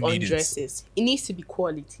take on dresses. It needs to be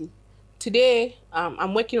quality. Today,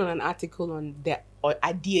 I'm working on an article on the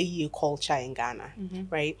Adieye culture in Ghana,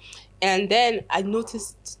 right? And then I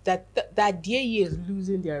noticed that the Adieye is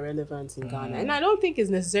losing their relevance in Ghana. And I don't think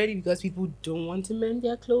it's necessarily because people don't want to mend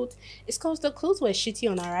their clothes. It's because the clothes were shitty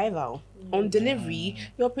on arrival. On delivery,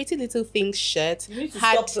 your pretty little thing shirt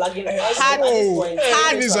had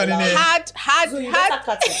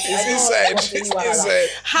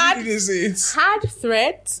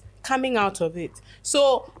threads coming out of it.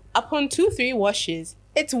 So upon 2-3 washes,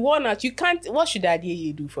 it's worn out. You can't. What should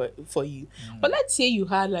Adieye do for you? But let's say you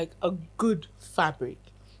had like a good fabric,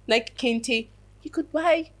 like kente. You could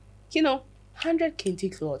buy, 100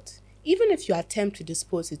 kente cloths. Even if you attempt to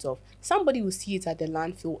dispose it off, somebody will see it at the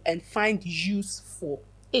landfill and find use for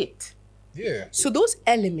it. Yeah. So those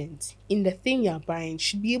elements in the thing you're buying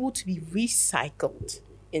should be able to be recycled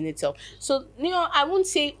in itself. So, I won't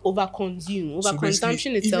say overconsume.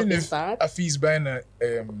 Overconsumption itself is bad. If Afi's buying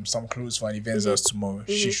some clothes for an event as tomorrow,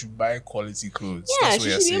 she should buy quality clothes. Yeah, she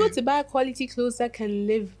should be able to buy quality clothes that can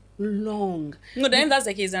live long. No, then if that's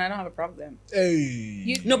the case, then I don't have a problem.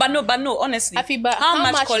 Hey. But no, honestly. Afi, but how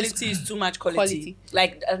much quality is too much quality?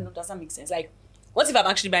 Like, does that make sense? Like, what if I'm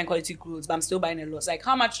actually buying quality clothes, but I'm still buying a lot? Like,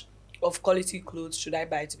 how much of quality clothes should I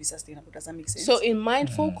buy to be sustainable? Does that make sense? So in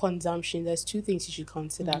mindful consumption, there's 2 things you should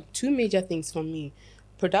consider. 2 major things for me: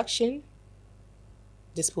 production,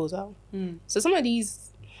 disposal. So some of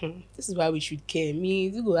these, this is why we should care.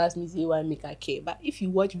 You go ask me, say, why make I care? But if you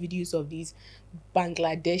watch videos of these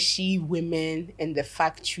Bangladeshi women and the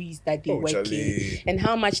factories that they work in, and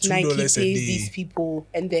how much Nike pays these people,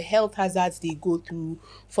 and the health hazards they go through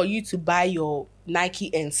for you to buy your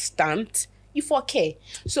Nike and stamped, you for care.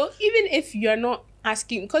 So even if you're not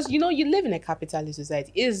asking, because you live in a capitalist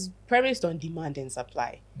society, it is premised on demand and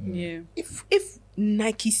supply. Yeah. If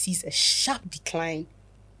Nike sees a sharp decline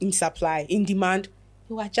in supply, in demand,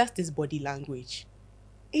 it will adjust its body language.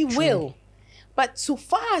 It will. But so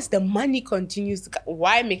far as the money continues to,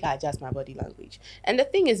 why make I adjust my body language? And the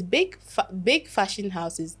thing is, big fashion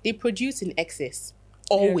houses, they produce in excess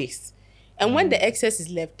always. And when the excess is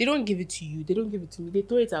left, they don't give it to you. They don't give it to me. They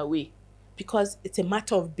throw it away. Because it's a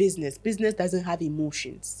matter of business. Business doesn't have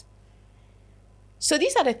emotions. So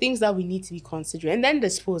these are the things that we need to be considering. And then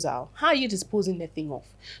disposal. How are you disposing the thing off?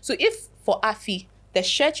 So if for Afi, the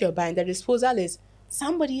shirt you're buying, the disposal is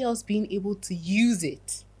somebody else being able to use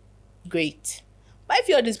it, great. But if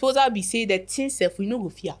your disposal be say that things if we know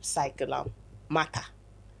if you upcycle matter.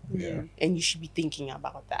 Yeah. And you should be thinking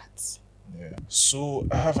about that. Yeah. So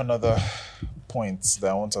I have another point that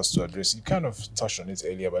I want us to address. You kind of touched on it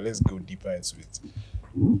earlier, but let's go deeper into it.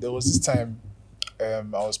 There was this time I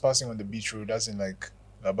was passing on the beach road, that's in like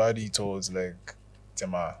Labadi towards like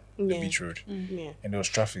Tema, the beach road. And there was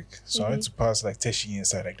traffic. So I went to pass like Teshi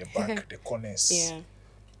inside, like the back, the corners. Yeah.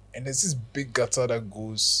 And there's this big gutter that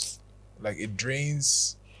goes, like it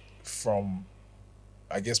drains from,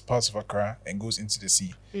 I guess, parts of Accra and goes into the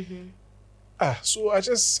sea. So I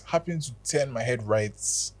just happened to turn my head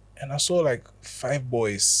right, and I saw like 5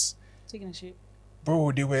 boys taking a shit.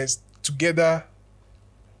 Bro, they were together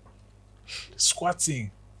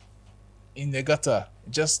squatting in the gutter,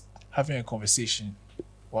 just having a conversation.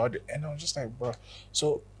 And I was just like, bro,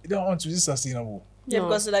 so they don't want to be sustainable. Yeah,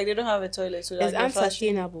 because like they don't have a toilet, so it's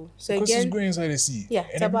unsustainable. So because again, it's going inside the sea. Yeah,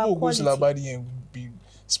 and then people go to the body and be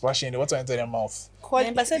splashing the water into their mouth.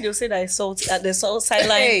 And I said they'll say that the salt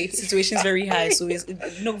sideline situation is very high, so it's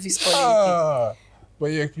no visible.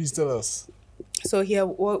 But yeah, please tell us. So here,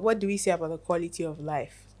 what do we say about the quality of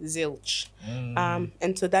life? Zilch.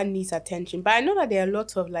 And so that needs attention. But I know that there are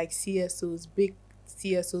lots of like CSOs, big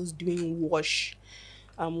CSOs doing wash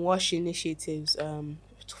wash initiatives,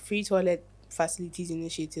 free toilet facilities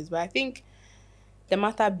initiatives. But I think the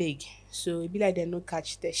matter big, so it'd be like they no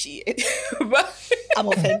catch the shit. But I'm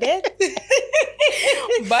offended.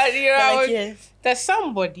 but you know, Like, yes. there's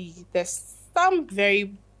some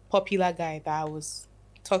very popular guy that I was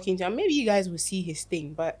talking to, and maybe you guys will see his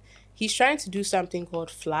thing, but he's trying to do something called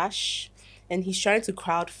Flash, and he's trying to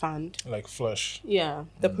crowdfund. Like Flush. Yeah,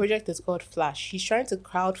 the project is called Flash. He's trying to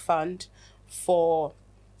crowdfund for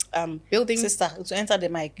building Sister, to enter the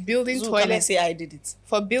mic. Building Zoo, come and toilet- say I did it.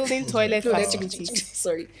 for building toilet No, facilities.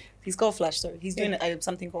 sorry. He's called Flash, sorry. He's doing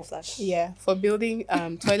something called Flash. Yeah, for building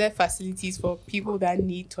toilet facilities for people that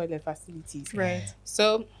need toilet facilities. Right.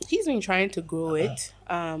 So he's been trying to grow it.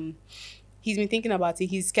 He's been thinking about it.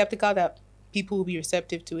 He's skeptical that people will be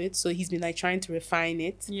receptive to it. So he's been like trying to refine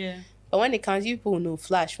it. Yeah. But when it comes, people will know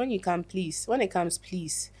Flash. When it comes,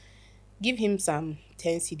 please give him some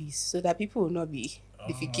 10 CDs so that people will not be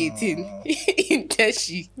defecating in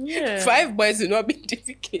Teshi. Yeah. 5 boys will not be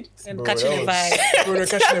defecating. And Bro, catching a that vibe. Bro, they're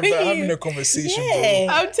catching a vibe, having a conversation, Yeah.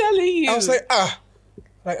 bro. I'm telling you. I was like,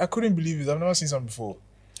 I couldn't believe it. I've never seen something before.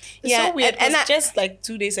 It's Yeah, so weird. and And just like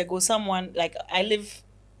 2 days ago, someone, like, I live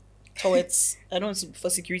towards, I don't know, for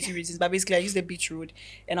security reasons, but basically I use the beach road,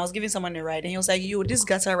 and I was giving someone a ride, and he was like, yo, this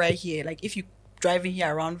gutter right here, like, if you driving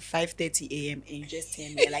here around 5:30 a.m. and you just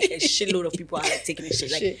turn there, like, a shitload of people are like taking a shit.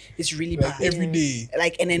 Like, Shit. it's really Like bad. every day.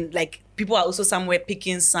 Like, and then like people are also somewhere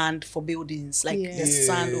picking sand for buildings. Like, Yeah. there's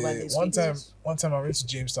sand over there. So One it's- time I went to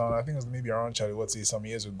Jamestown. I think it was maybe around Charlie Watts some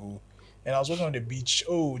years ago, and I was walking on the beach.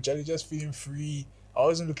 Oh, Charlie, just feeling free. I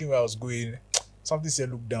wasn't looking where I was going. Something said,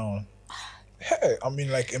 "Look down." Hey, I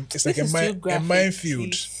mean, like it's like This is too a graphic, minefield.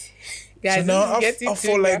 please. Guys, So now this is getting I too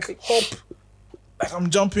feel like graphic. hop, like I'm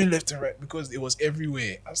jumping left and right because it was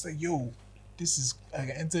everywhere. I was like, "Yo, this is." I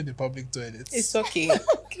entered the public toilets. It's okay.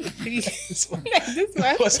 Please. It's- Like this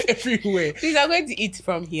one. it was everywhere. Please, I'm going to eat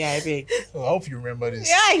from here, I beg. Oh, I hope you remember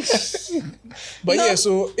this. Yeah. But No. yeah,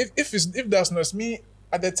 so if that's not me,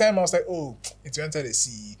 at the time I was like, oh, it will enter the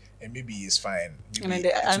sea and maybe it's fine. Maybe And then the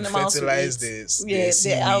it will animals will fertilize eat. the the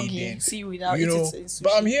seaweed algae, and, seaweed. I'll you eat know. it in sushi.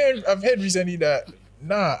 But I've heard recently that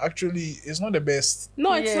actually it's not the best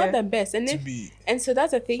No, it's Yeah. not the best. And to if be. and so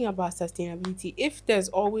that's the thing about sustainability. If there's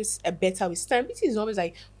always a better way, sustainability is always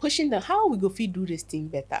like pushing the how we go feed do this thing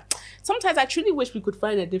better. Sometimes I truly wish we could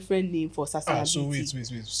find a different name for sustainability. So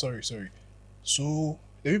wait. Sorry. So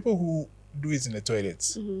the people who do it in the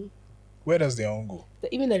toilets, where does their own go?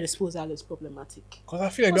 Even the disposal is problematic. Because I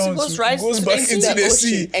feel like Because that it one goes right goes into back the into the ocean.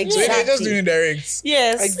 sea. So they're just Exactly. doing it direct.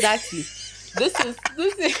 yes, Exactly. this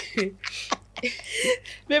is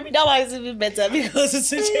maybe that one is even better because it's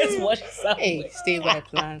just wash somewhere. hey, stay by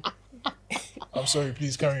plan. I'm sorry,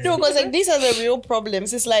 please carry No, on. because like these are the real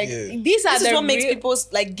problems. It's like Yeah. These are this is the what makes real- people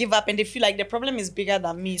like give up, and they feel like the problem is bigger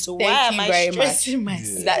than me. So Thank why am you I very much. stressing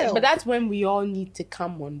myself? But that's when we all need to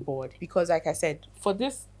come on board because, like I said, for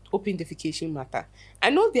this open defecation matter, I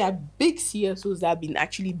know there are big CSOs that have been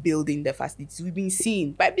actually building the facilities. We've been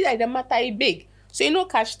seeing, but I be like the matter is big, so you know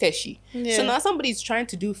catch Teshi. Yeah. So now somebody's trying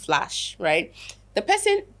to do Flash, right? The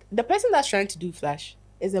person that's trying to do Flash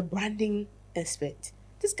is a branding expert.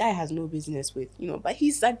 This guy has no business with, but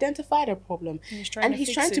he's identified a problem He's trying and to he's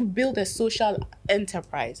fix trying it. to build a social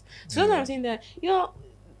enterprise. So that's what I'm saying that,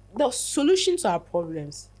 the solution to our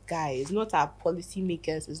problems, guys, is not our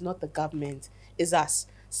policymakers, it's not the government, it's us.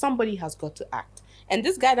 Somebody has got to act. And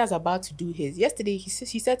this guy that's about to do his, yesterday he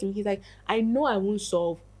said to me, he's like, I know I won't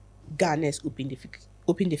solve Ghana's open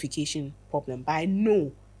defecation problem, but I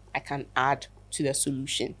know I can add to the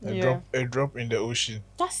solution. A drop in the ocean.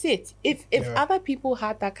 That's it. If Yeah. other people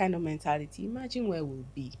had that kind of mentality, imagine where we'll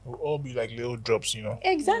be. We'll all be like little drops,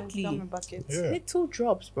 Exactly. Come in buckets. Yeah. Little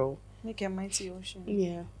drops, bro. Make a mighty ocean.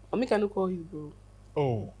 Yeah. Or make I no call you, bro.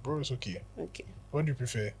 Oh, bro, it's okay. Okay. What do you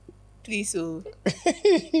prefer? Please, so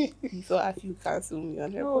before I feel cancel me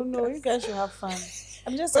on her No, no, podcast. you guys should have fun.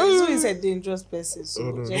 I'm just saying, Zoo is a dangerous person, so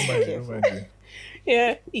Oh, no, just don't be mind, careful. don't mind.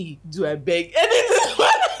 Yeah. Do I beg? And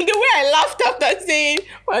then the way I laughed after saying,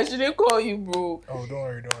 why should they call you, bro? Oh, don't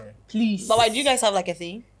worry. Please. But why do you guys have like a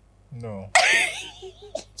thing? No.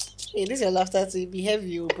 Hey, this is your laughter to be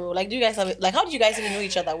heavy, bro. Like, do you guys have it? Like, how do you guys even know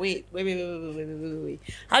each other? Wait.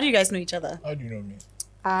 How do you guys know each other? How do you know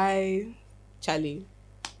me? Charlie,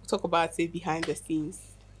 talk about it behind the scenes.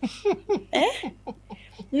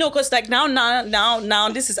 No, because like now,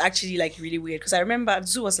 this is actually like really weird. Because I remember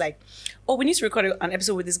Zoo was like, "Oh, we need to record an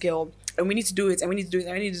episode with this girl, and we need to do it, and we need to do it,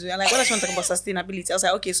 and we need to do it." I'm like, "What does she want to talk about sustainability?" I was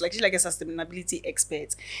like, "Okay, so like she's like a sustainability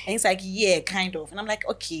expert," and he's like, "Yeah, kind of," and I'm like,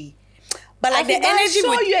 "Okay." But like the energy I saw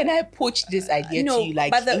with you and I poached this idea to you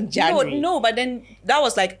like in January. No, but then that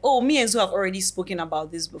was like, oh, me and Zoo have already spoken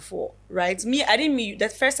about this before, right? I didn't meet you. The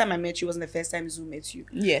first time I met you wasn't the first time Zoo met you.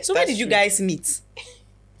 Yes. So where did you guys meet?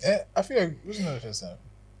 I feel like it wasn't the first time.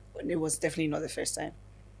 It was definitely not the first time.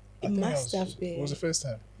 It must have been. It was the first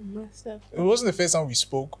time. It must have It wasn't the first time we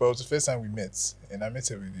spoke, but it was the first time we met, and I met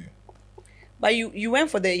her with you. But you went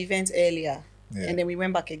for the event earlier, Yeah. and then we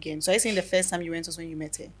went back again. So I saying the first time you went was when you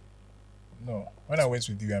met her? No, when I went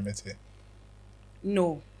with you, I met her.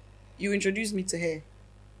 No, you introduced me to her.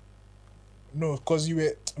 No, because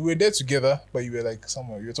we were there together, but you were like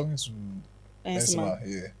somewhere. You were talking to Ensima.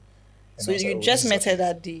 yeah. And So I was you like, oh, just this met is her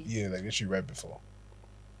that day. Yeah, like literally right before.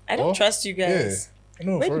 I don't Oh, trust you guys. Yeah.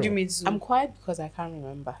 No, Where for did you real. meet Zoo? I'm quiet because I can't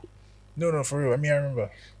remember. No, for real. I mean, I remember.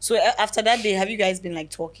 So after that day, have you guys been like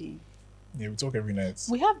talking? Yeah, we talk every night.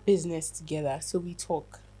 We have business together, so we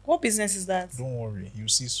talk. What business is that? Don't worry, you'll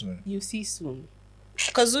see soon. You see soon.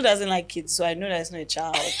 Because Zoo doesn't like kids, so I know that's not a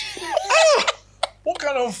child. What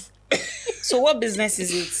kind of So what business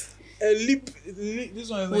is it? a leap? This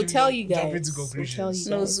one is We'll like tell you jump guys. into We'll conclusions. tell you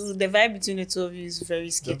No, guys. Zoo, the vibe between the two of you is very The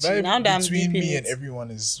sketchy. vibe Now that I'm deep between in me it, and everyone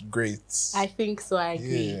is great. I think so. I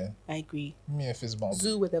agree. Yeah. I agree. Me and fist bump.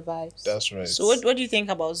 Zoo with the vibes. That's right. So what do you think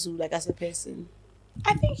about Zoo, like as a person?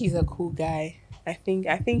 I think he's a cool guy. I think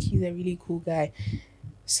he's a really cool guy.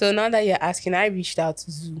 So now that you're asking, I reached out to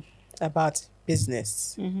Zoo about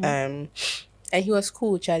business. And he was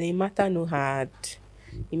cool, Charlie. Matter no hard.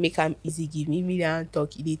 He make him easy give me. Me and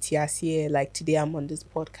talk here. Like today I'm on this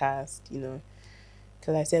podcast,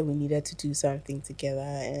 because I said we needed to do something together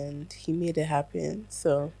and he made it happen.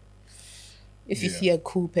 So if you Yeah. see a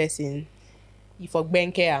cool person, you for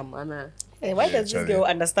Benke Amana. Hey, why does this Charlie. girl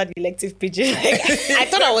understand elective pidgin? Like, I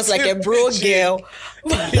thought I was like a bro girl,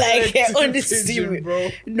 but like her own is Pigeon, serious. bro.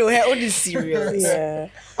 No, her own is serious. Yeah.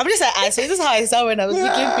 I'm just like, so this is how I sound when I was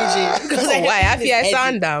speaking pidgin. Because Oh, why? I feel feel I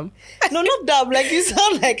sound dumb. No, not dumb. Like you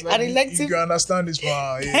sound like an You elective. can understand this,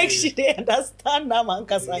 man. Yeah. Like she didn't understand that man.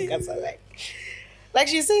 Kasa. Like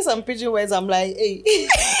she says some pidgin words. I'm like, hey,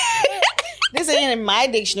 this ain't in my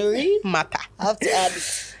dictionary. Matter. I have to add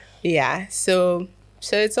it. Yeah. So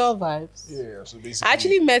it's all vibes. Yeah, so basically. I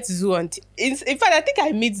actually met Zoo in fact, I think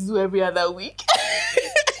I meet Zoo every other week.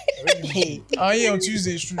 Hey. Yeah, on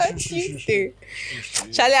Tuesday. True. Tuesday.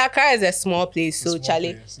 Charlie, Accra is a small place, so small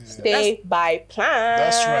Charlie, place, yeah. stay by plan.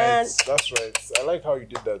 That's right. I like how you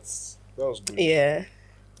did that. That was good. Yeah.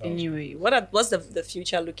 Anyway, what's the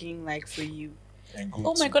future looking like for you? And good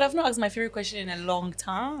Oh my too. God, I've not asked my favorite question in a long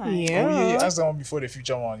time. Yeah. Oh yeah, ask that one before the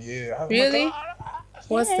future one. Yeah. Really?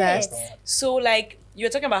 What's that? So like you were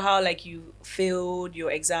talking about how like you failed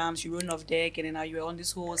your exams, you run off deck, and then now you were on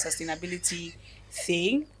this whole sustainability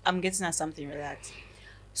thing. I'm getting at something with that.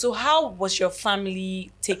 So how was your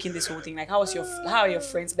family taking this whole thing? Like how are your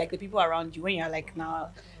friends, like the people around you when you're like now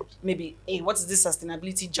maybe, hey, what is this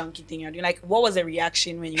sustainability junkie thing you're doing? Like what was the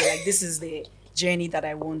reaction when you were like, this is the journey that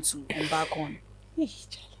I want to embark on?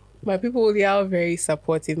 My people, they are very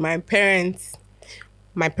supportive. My parents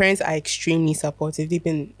are extremely supportive. They've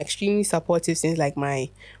been extremely supportive since like my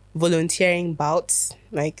volunteering bouts.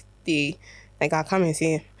 Like I'll come and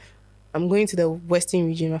say, I'm going to the Western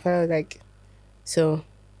region. My father was like, so,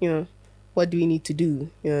 what do we need to do?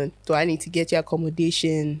 Do I need to get your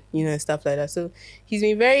accommodation? Stuff like that. So he's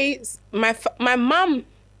been very, my mom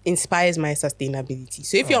inspires my sustainability.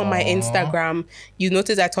 So if you're on my Instagram, you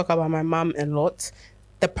notice I talk about my mom a lot.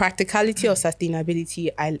 The practicality of sustainability,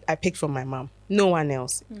 I picked from my mom. No one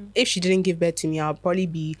else. If she didn't give birth to me, I'll probably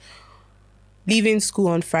be leaving school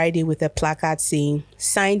on Friday with a placard saying,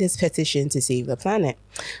 sign this petition to save the planet.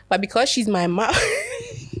 But because she's my mom...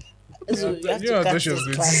 So you have You to know, cut that's it. just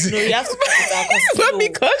good. No, you have to cut it out. 'Cause but no.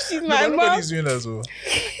 because she's my mom... Everybody's doing that as well. No,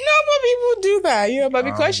 but people do that, but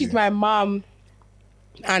because she's my mom,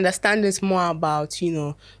 I understand this more about,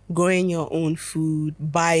 growing your own food,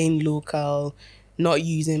 buying local, not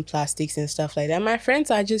using plastics and stuff like that. My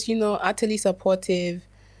friends are just, utterly supportive.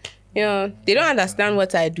 They don't understand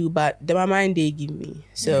what I do, but the mind they give me.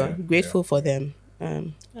 So grateful for them.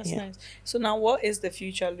 That's nice. So now what is the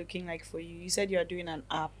future looking like for you? You said you are doing an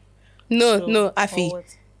app. No, or Afi. what?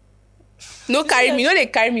 No carry me. No, they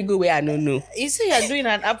carry me go where I don't know. You say you're doing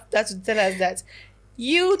an app that would tell us that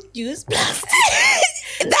you use plastic.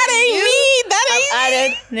 That ain't me. That I've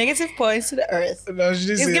ain't added negative points to the earth. No, she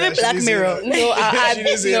didn't It's say giving that. She Black didn't say Mirror. that. No, I'll add She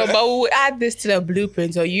didn't say no, that. but we'll add this to the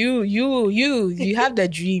blueprint. So you have the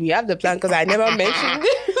dream, you have the plan, because I never mentioned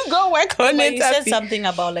it. Go work on But it. you said Afi. something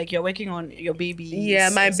about like you're working on your baby. Yeah,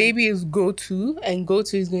 my baby is GoTo, and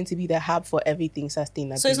GoTo is going to be the hub for everything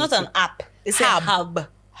sustainability. So it's not an app. It's Hub. a hub.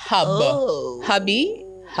 hub. Oh. Hubby.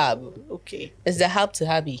 hub. Okay. It's the hub to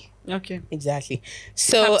hubby. Okay. Exactly.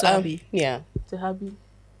 So, Hub to hubby. yeah. To hubby.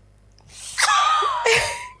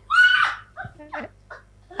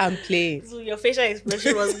 I'm playing. So your facial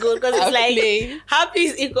expression was good because it's I'm like playing. happy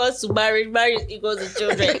is equals to marriage, marriage equals to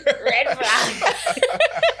children. Red flag.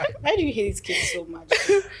 Why do you hate these kids so much?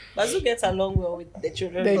 But Zoo gets along well with the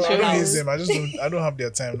children. The from I our don't hate house. them. I don't have their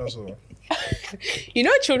time. That's all. You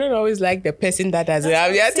know, children always like the person that doesn't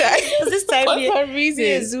have their time. Because this time, For me some and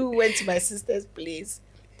reason. Zoo went to my sister's place,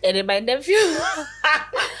 and then my nephew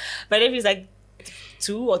is like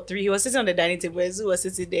 2 or 3. He was sitting on the dining table, and Zoo was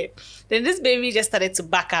sitting there. Then this baby just started to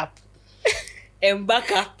back up, and back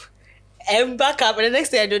up, and back up, and the next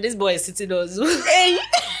thing I know, this boy is sitting on Zoo.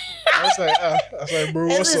 I was like, bro,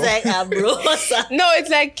 This what's is up? like, bro, what's up? No, it's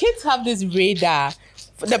like kids have this radar.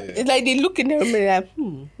 It's like they look in them and they're like,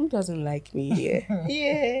 who doesn't like me here?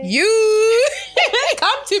 Yeah. You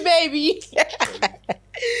come to baby.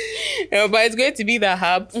 No, but it's going to be the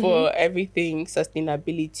hub for everything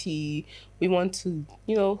sustainability. We want to,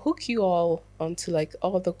 hook you all onto like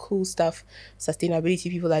all the cool stuff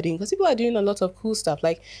sustainability people are doing, because people are doing a lot of cool stuff.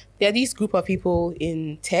 Like there are these group of people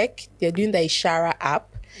in tech. They're doing the Ishara app.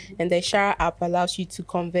 And the Ishara app allows you to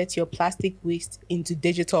convert your plastic waste into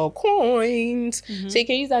digital coins. So you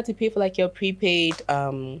can use that to pay for like your prepaid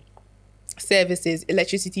services,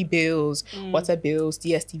 electricity bills, water bills,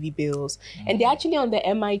 DSTV bills. And they're actually on the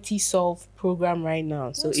MIT Solve program right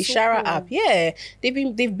now. So That's so Ishara cool. app, yeah,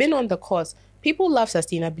 they've been on the course. People love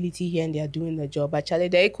sustainability here and they are doing the job. Actually,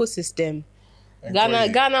 the ecosystem,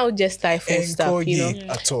 Ghana will just stifle stuff,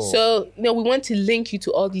 at all. So, we want to link you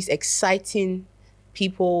to all these exciting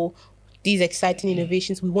people, these exciting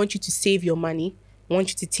innovations. We want you to save your money. We want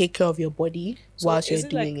you to take care of your body whilst you're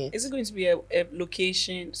doing it. Is it going to be a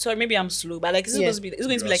location? Sorry, maybe I'm slow, but like, is it going to be? It's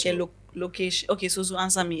going to be like a location. Okay, so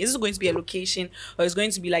answer me. Is it going to be a location, or is it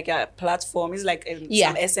going to be like a platform? Is it like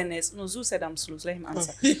some SNS? No, Zoo said I'm slow, so let him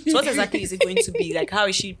answer. So what exactly is it going to be? Like, how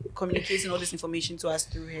is she communicating all this information to us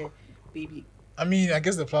through her baby? I mean, I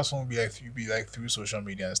guess the platform would be like through social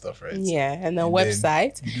media and stuff, right? Yeah, and a And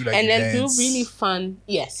website. then you do, like, and then do events. really fun,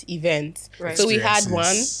 events. Right. So we had one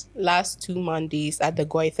Experiences. last 2 Mondays at the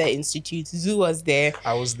Goethe Institute. Zoo was there.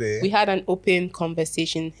 I was there. We had an open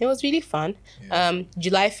conversation. It was really fun.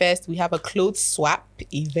 July 1st, we have a clothes swap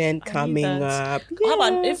event coming up. How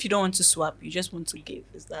about if you don't want to swap, you just want to give?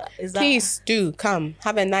 Is that? Please do come.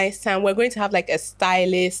 Have a nice time. We're going to have like a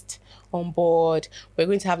stylist on board. We're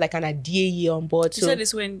going to have like an ADAE on board. You said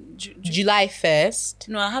this when July 1st.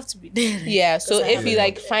 No, I have to be there. Yeah, so Because I if have you it.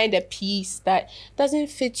 like find a piece that doesn't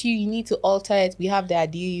fit you need to alter it. We have the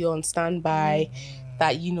ADAE on standby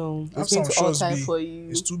that, Have is going some to shows alter be- it for you.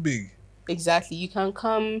 It's too big. Exactly. You can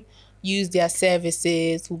come use their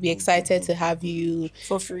services. We'll be excited to have you.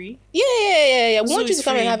 For free. Yeah. We Zoo want you is to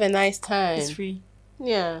come and free. have a nice time. It's free.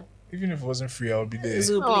 Yeah. Even if it wasn't free, I would be there.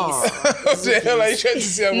 Zoo, Aw. please. What the hell are you trying to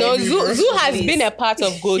say about No, me, Zoo bro? has Please. been a part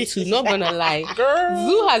of Go-To, not gonna lie.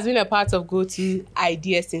 Zoo has been a part of Go-To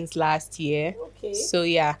idea since last year. Okay. So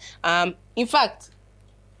yeah. In fact,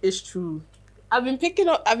 it's true. I've been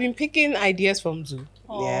picking ideas from Zoo.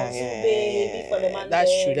 Zoo baby for the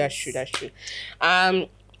That's true.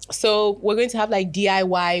 So we're going to have like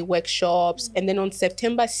DIY workshops, and then on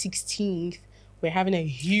September 16th, we're having a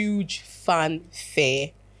huge fun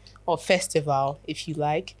fair or festival, if you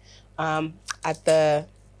like, at the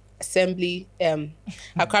Assembly,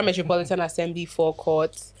 Accra Metropolitan Assembly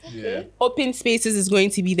forecourt. Yeah. Open Spaces is going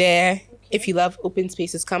to be there. If you love open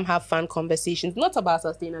spaces, come have fun conversations. Not about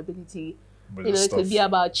sustainability. But It the could be stuff.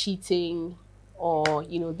 about cheating or,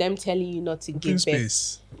 them telling you not to Open give birth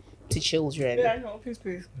space. to children. Yeah, I know. Please.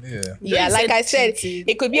 Yeah. Yeah, You like said I said, cheating.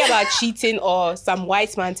 it could be about cheating or some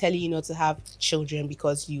white man telling you not to have children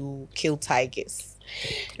because you kill tigers.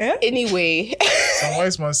 Eh? Anyway, Some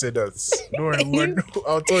wise man said that. Don't worry,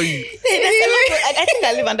 I'll tell you. I think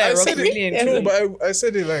I live under a rock. said Really, it. and No, truly. but I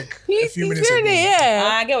said it like a he's few minutes really, ago. yeah.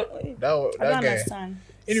 I get. That I don't guy. understand.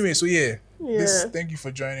 Anyway, so yeah. Yeah. Thank you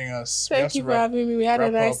for joining us. We have Thank to you for wrap- having me. We had a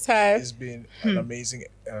wrap nice up. time. It's been an amazing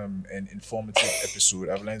and informative episode.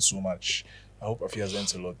 I've learned so much. I hope Afi has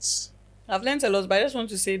learned a lot. I've learned a lot, but I just want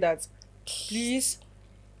to say that, please,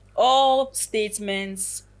 all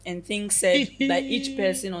statements and things said by each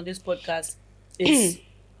person on this podcast is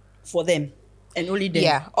for them and only them.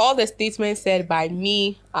 Yeah, all the statements said by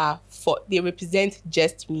me they represent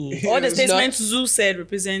just me. All the It's statements Zoo said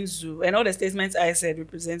represent Zoo, and all the statements I said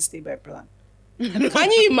represent Stay by Plan. not-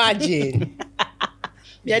 Can you imagine?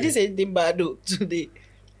 Yeah, I didn't say anything bad though today.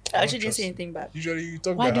 I actually didn't trust say you. anything bad. Usually you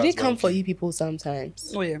talk Why by do they heart, come but for you people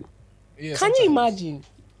sometimes? Oh yeah. yeah, Can you sometimes. imagine?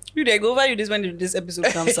 You there, go over you this when this episode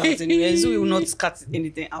comes out anyway. So we will not cut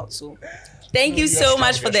anything out. So thank you so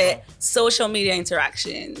much for the social media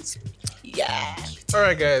interactions. Yeah. All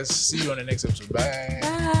right, guys. See you on the next episode. Bye.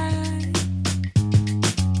 Bye.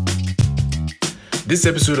 This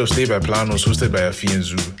episode of Stay by Plan was hosted by Afi and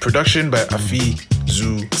Zoo. Production by Afi,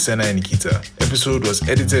 Zoo, Senna, and Nikita. Episode was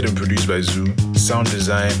edited and produced by Zoo. Sound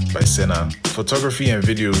design by Senna. Photography and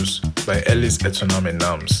videos by Ellis, Etonam, and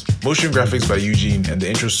Nams. Motion graphics by Eugene, and the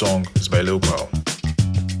intro song is by Lil Pal.